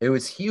 It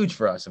was huge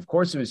for us. Of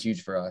course it was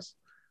huge for us.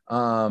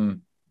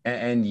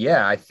 And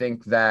yeah, I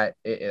think that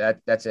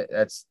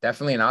that's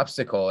definitely an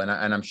obstacle. And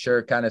I'm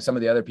sure kind of some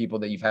of the other people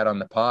that you've had on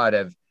the pod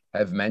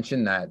have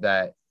mentioned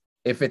that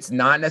if it's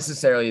not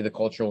necessarily the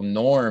cultural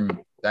norm,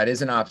 that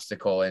is an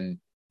obstacle. And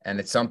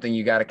it's something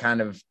you got to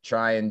kind of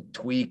try and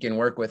tweak and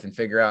work with and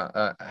figure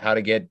out how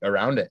to get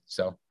around it.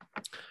 So,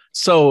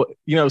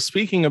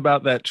 speaking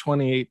about that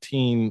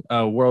 2018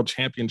 World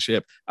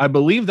Championship, I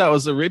believe that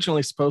was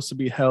originally supposed to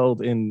be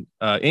held in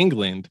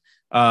England,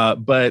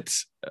 but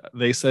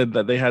they said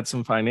that they had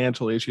some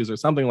financial issues or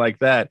something like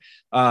that.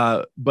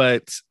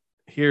 But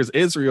here's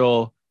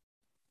Israel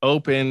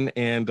open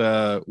and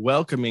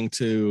welcoming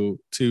to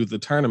the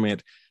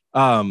tournament.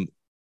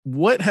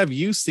 What have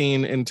you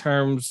seen in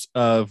terms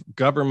of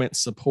government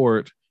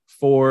support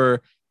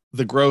for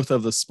the growth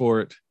of the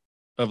sport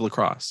of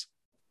lacrosse?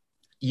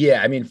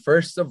 Yeah, I mean,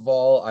 first of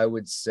all, I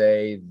would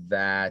say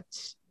that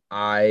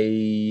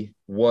I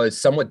was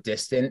somewhat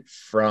distant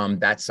from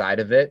that side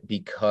of it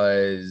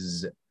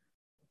because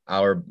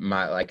our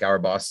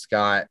boss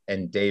Scott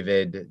and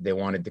David, they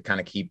wanted to kind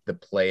of keep the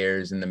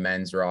players and the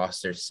men's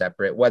roster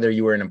separate, whether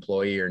you were an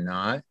employee or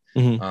not,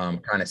 Mm-hmm.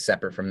 kind of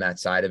separate from that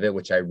side of it,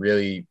 which I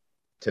really,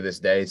 to this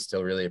day,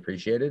 still really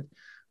appreciated.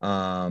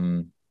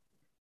 But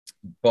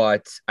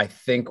I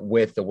think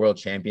with the World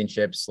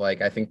Championships,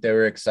 like I think they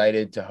were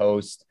excited to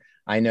host.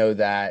 I know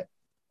that,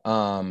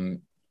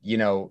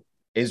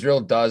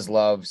 Israel does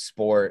love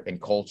sport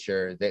and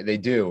culture. They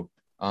do.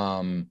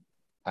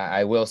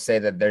 I will say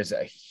that there's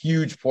a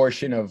huge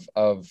portion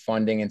of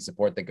funding and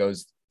support that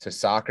goes to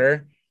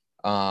soccer,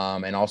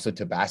 and also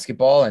to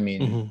basketball. I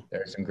mean, Mm-hmm.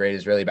 there are some great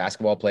Israeli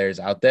basketball players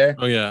out there.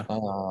 Oh yeah.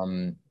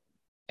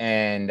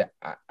 And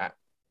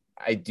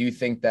I do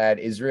think that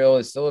Israel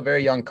is still a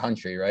very young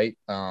country, right?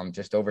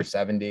 Just over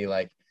 70,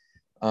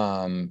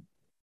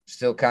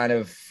 still kind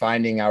of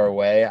finding our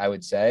way, I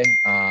would say,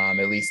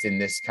 at least in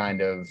this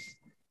kind of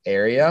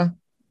area.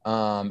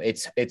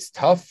 It's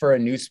tough for a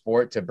new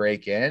sport to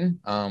break in.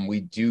 We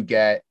do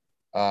get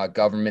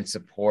government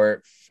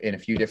support in a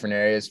few different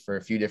areas for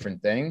a few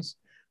different things.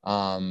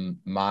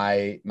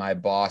 My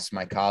boss,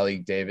 my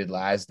colleague, David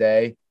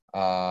Lasday,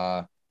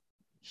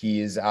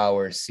 he is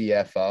our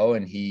CFO,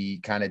 and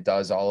he kind of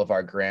does all of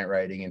our grant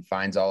writing and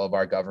finds all of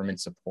our government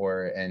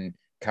support and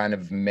kind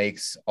of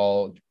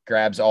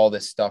grabs all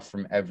this stuff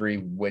from every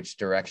which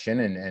direction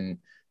and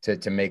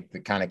to make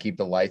the kind of keep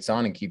the lights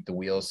on and keep the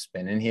wheels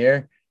spinning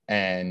here.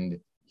 and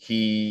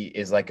he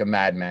is like a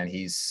madman.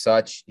 He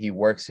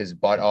works his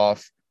butt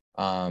off.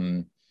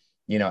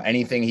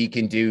 Anything he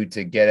can do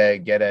to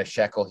get a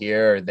shekel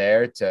here or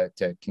there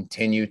to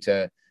continue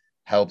to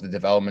help the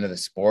development of the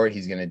sport,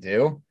 he's going to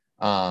do.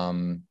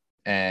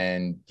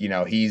 And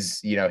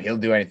he'll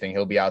do anything.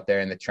 He'll be out there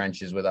in the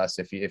trenches with us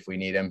if we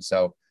need him.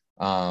 So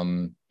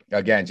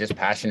again, just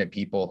passionate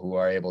people who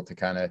are able to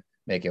kind of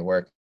make it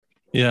work.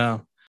 Yeah.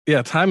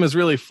 Time has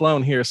really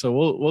flown here, so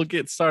we'll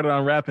get started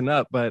on wrapping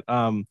up. But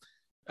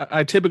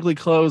I typically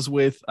close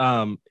with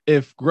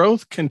if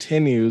growth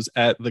continues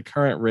at the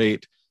current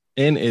rate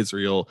in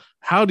Israel,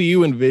 how do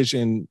you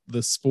envision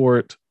the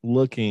sport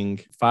looking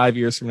 5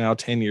 years from now,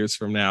 10 years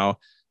from now?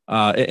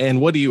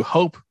 And what do you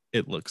hope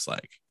it looks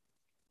like?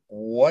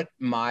 What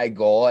my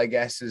goal, I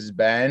guess, has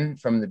been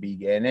from the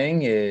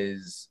beginning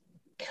is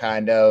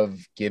kind of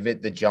give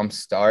it the jump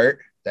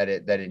start that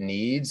it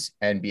needs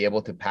and be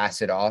able to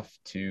pass it off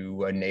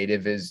to a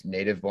native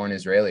born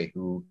Israeli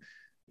who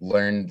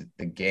learned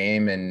the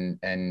game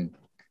and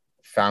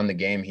found the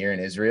game here in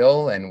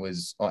Israel and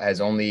has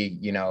only,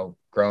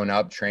 grown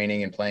up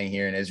training and playing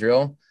here in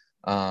Israel.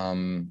 I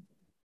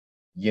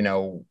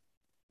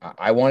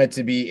want it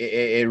to be,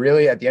 it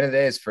really, at the end of the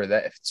day, is for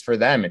that. It's for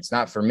them. It's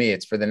not for me.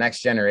 It's for the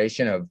next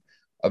generation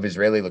of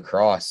Israeli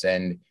lacrosse.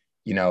 And,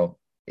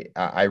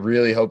 I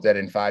really hope that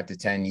in 5 to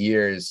 10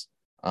 years,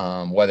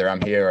 whether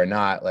I'm here or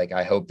not, like,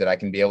 I hope that I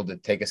can be able to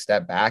take a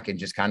step back and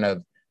just kind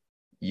of,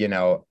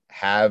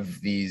 have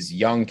these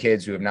young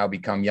kids who have now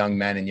become young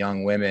men and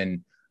young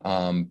women,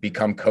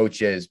 become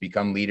coaches,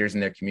 become leaders in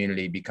their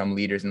community, become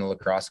leaders in the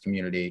lacrosse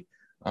community,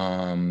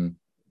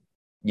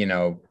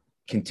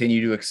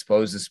 continue to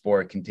expose the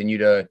sport, continue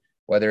to,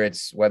 whether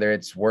it's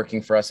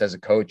working for us as a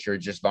coach or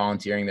just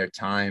volunteering their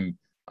time.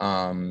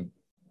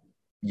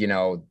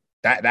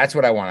 That's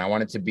what I want. I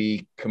want it to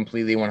be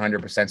completely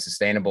 100%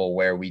 sustainable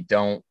where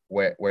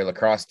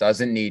lacrosse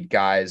doesn't need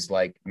guys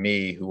like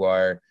me who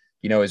are,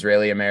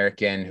 Israeli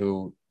American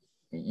who,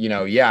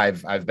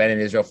 I've been in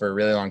Israel for a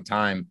really long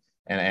time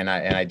and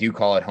I do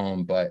call it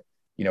home, but,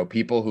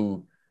 people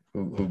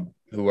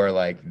who are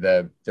like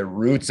the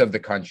roots of the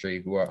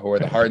country, who are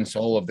the heart and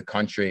soul of the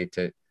country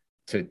to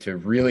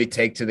really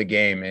take to the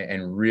game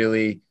and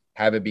really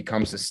have it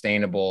become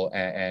sustainable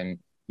and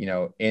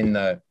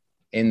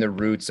in the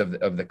roots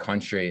of the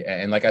country.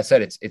 And like I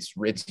said,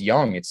 it's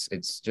young.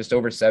 It's just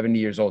over 70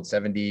 years old,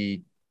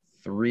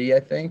 73, I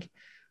think.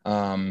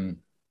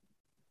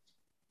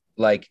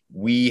 Like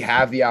we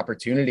have the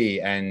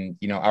opportunity and,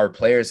 our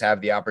players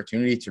have the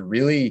opportunity to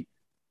really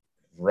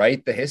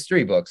write the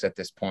history books at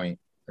this point.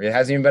 It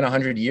hasn't even been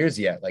 100 years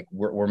yet. Like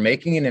we're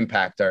making an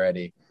impact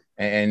already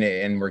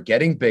and we're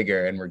getting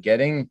bigger and we're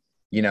getting,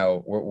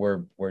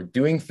 we're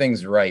doing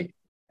things right.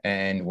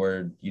 And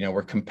we're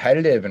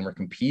competitive and we're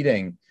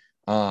competing.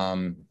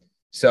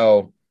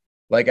 So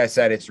like I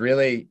said, it's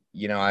really,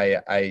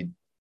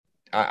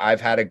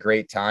 I've had a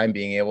great time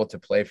being able to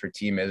play for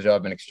Team Israel.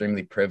 I've been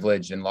extremely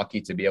privileged and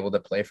lucky to be able to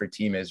play for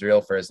Team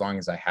Israel for as long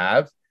as I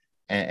have.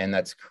 And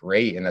that's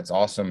great. And that's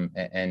awesome.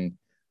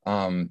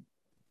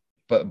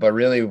 But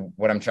really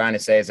what I'm trying to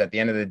say is at the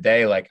end of the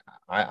day, like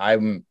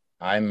I'm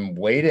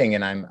waiting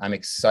and I'm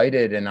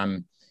excited and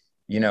I'm,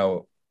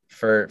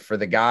 for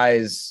the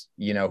guys,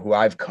 who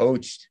I've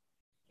coached.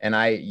 And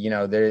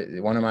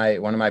they're one of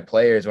my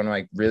players, one of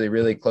my really,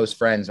 really close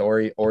friends,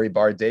 Ori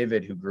Bar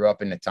David, who grew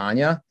up in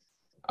Netanya.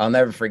 I'll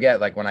never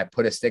forget, like when I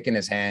put a stick in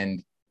his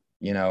hand,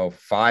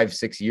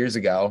 5-6 years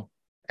ago,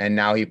 and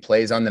now he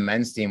plays on the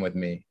men's team with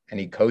me and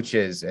he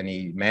coaches and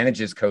he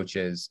manages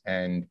coaches.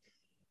 And,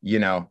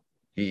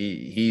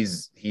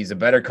 he's a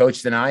better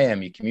coach than I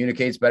am. He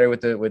communicates better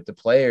with the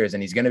players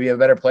and he's going to be a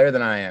better player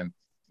than I am.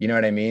 You know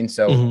what I mean?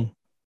 So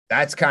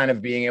that's kind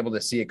of being able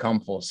to see it come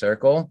full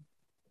circle.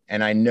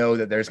 And I know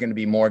that there's going to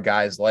be more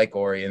guys like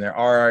Ori, and there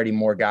are already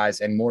more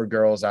guys and more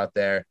girls out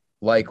there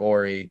like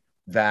Ori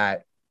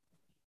that,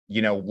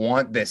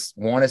 want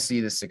to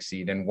see this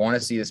succeed and want to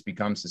see this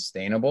become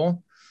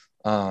sustainable.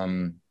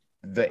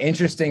 The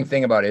interesting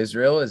thing about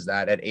Israel is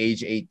that at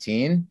age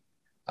 18,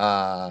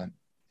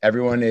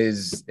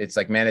 it's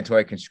like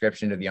mandatory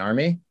conscription to the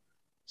army.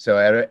 So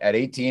at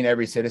 18,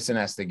 every citizen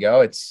has to go.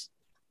 It's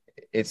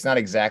not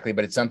exactly,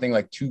 but it's something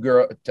like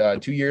 2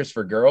 years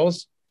for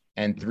girls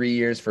and 3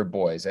 years for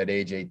boys at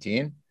age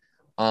 18.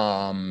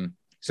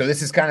 So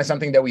this is kind of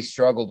something that we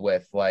struggled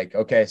with. Like,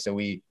 okay, so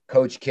we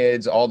coach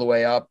kids all the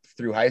way up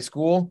through high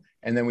school,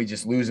 and then we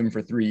just lose them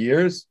for 3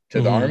 years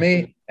to the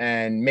army.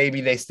 And maybe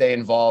they stay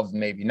involved,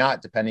 maybe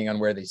not, depending on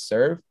where they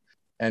serve.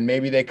 And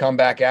maybe they come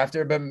back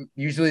after, but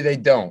usually they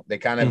don't. They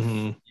kind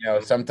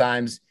of,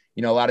 sometimes,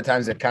 a lot of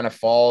times it kind of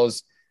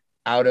falls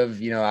out of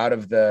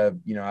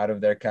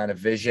their kind of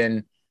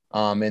vision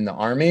in the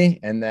army,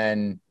 and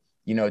then,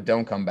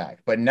 don't come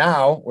back. But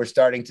now we're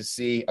starting to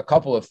see a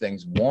couple of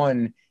things.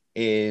 One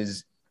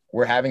is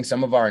we're having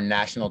some of our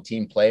national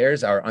team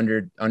players, our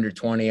under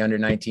 20, under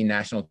 19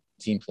 national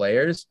team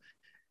players.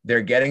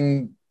 They're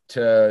getting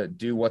to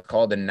do what's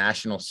called a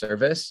national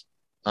service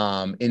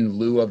in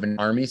lieu of an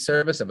army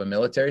service, of a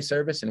military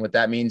service. And what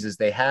that means is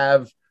they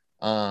have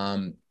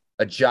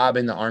a job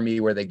in the Army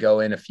where they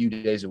go in a few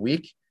days a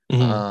week in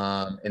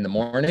the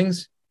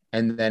mornings.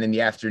 And then in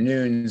the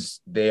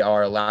afternoons, they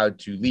are allowed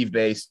to leave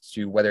base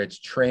to whether it's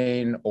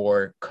train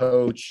or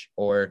coach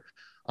or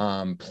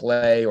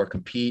play or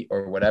compete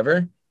or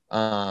whatever.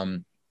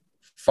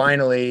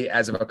 Finally,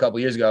 as of a couple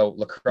of years ago,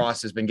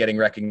 lacrosse has been getting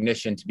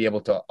recognition to be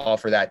able to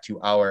offer that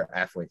to our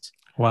athletes.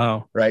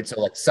 Wow. Right.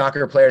 So like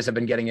soccer players have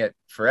been getting it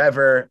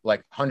forever.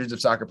 Like hundreds of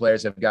soccer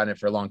players have gotten it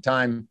for a long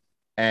time.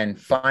 And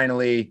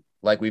finally,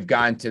 like we've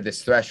gotten to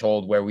this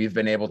threshold where we've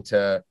been able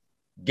to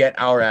get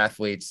our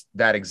athletes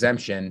that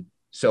exemption.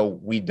 So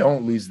we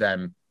don't lose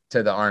them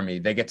to the Army.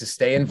 They get to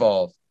stay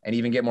involved and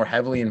even get more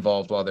heavily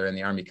involved while they're in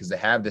the Army because they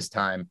have this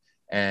time,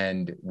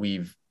 and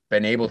we've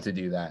been able to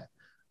do that.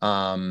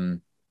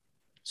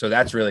 So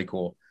that's really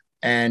cool.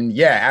 And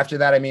yeah, after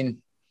that, I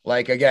mean,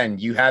 like, again,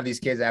 you have these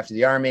kids after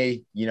the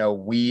Army, you know,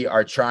 we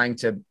are trying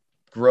to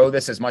grow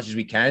this as much as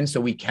we can.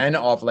 So we can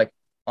offer, like,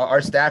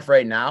 our staff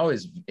right now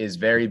is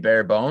very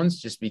bare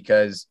bones just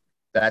because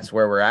that's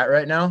where we're at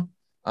right now,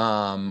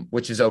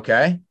 which is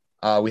okay.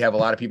 We have a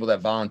lot of people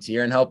that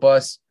volunteer and help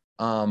us.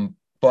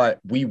 But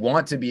we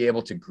want to be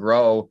able to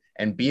grow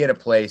and be at a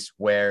place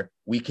where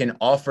we can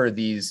offer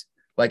these,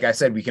 like I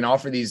said, we can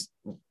offer these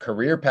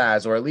career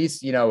paths, or at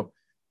least, you know,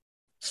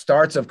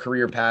 starts of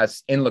career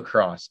paths in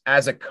lacrosse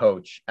as a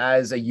coach,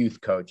 as a youth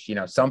coach, you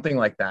know, something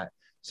like that.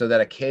 So that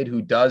a kid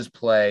who does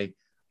play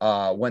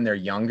when they're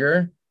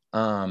younger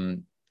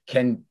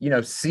can, you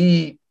know,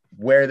 see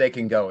where they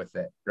can go with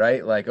it,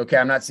 right? Like, okay,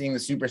 I'm not seeing the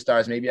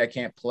superstars. Maybe I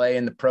can't play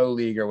in the pro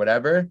league or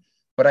whatever,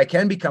 but I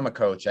can become a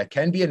coach. I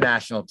can be a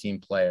national team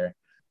player.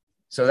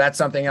 So that's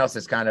something else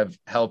that's kind of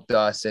helped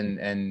us.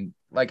 And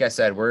like I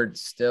said, we're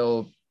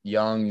still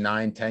young,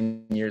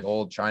 9-10 years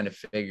old, trying to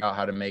figure out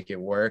how to make it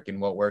work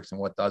and what works and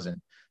what doesn't,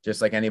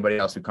 just like anybody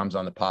else who comes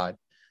on the pod.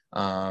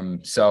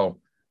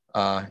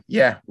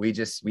 Yeah,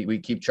 we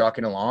keep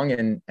trucking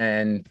along,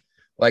 and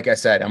like I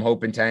said, I'm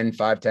hoping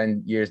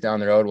 10 years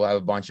down the road, we'll have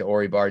a bunch of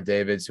Ori Bar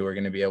Davids who are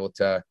going to be able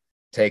to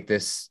take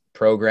this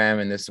program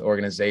and this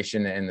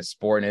organization and the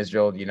sport in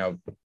Israel, you know,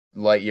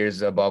 light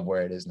years above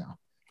where it is now.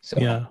 So,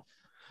 yeah,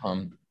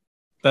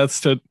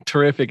 that's a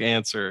terrific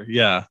answer.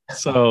 Yeah.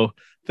 So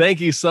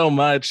thank you so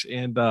much.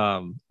 And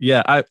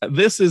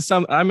this is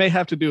I may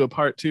have to do a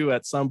part 2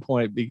 at some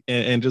point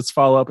and just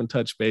follow up and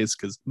touch base,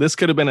 because this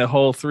could have been a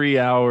whole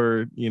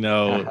 3-hour, you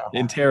know,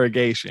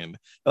 interrogation.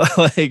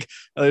 Like,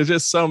 there's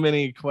just so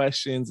many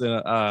questions,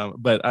 and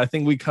but I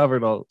think we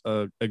covered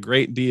a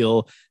great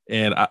deal,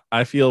 and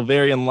I feel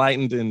very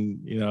enlightened, and,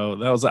 you know,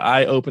 that was an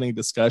eye-opening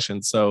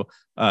discussion. So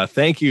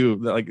thank you.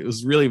 Like, it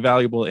was really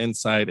valuable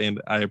insight,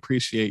 and I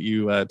appreciate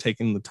you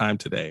taking the time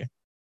today.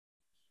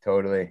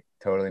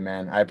 Totally,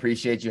 man. I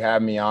appreciate you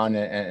having me on.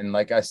 And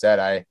like I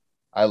said,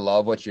 I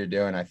love what you're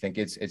doing. I think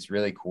it's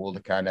really cool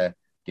to kind of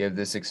give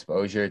this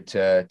exposure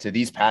to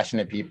these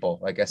passionate people.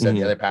 Like I said,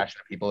 the other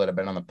passionate people that have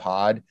been on the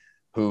pod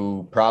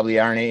who probably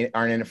aren't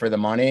in it for the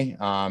money.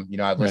 You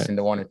know, I've listened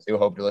to 1 or 2,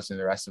 hope to listen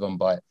to the rest of them,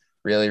 but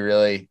really,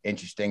 really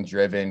interesting,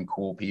 driven,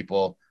 cool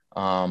people.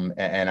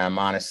 And I'm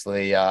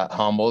honestly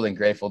humbled and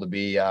grateful to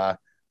be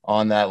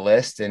on that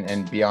list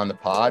and be on the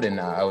pod. And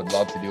I would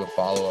love to do a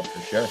follow-up for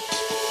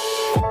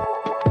sure.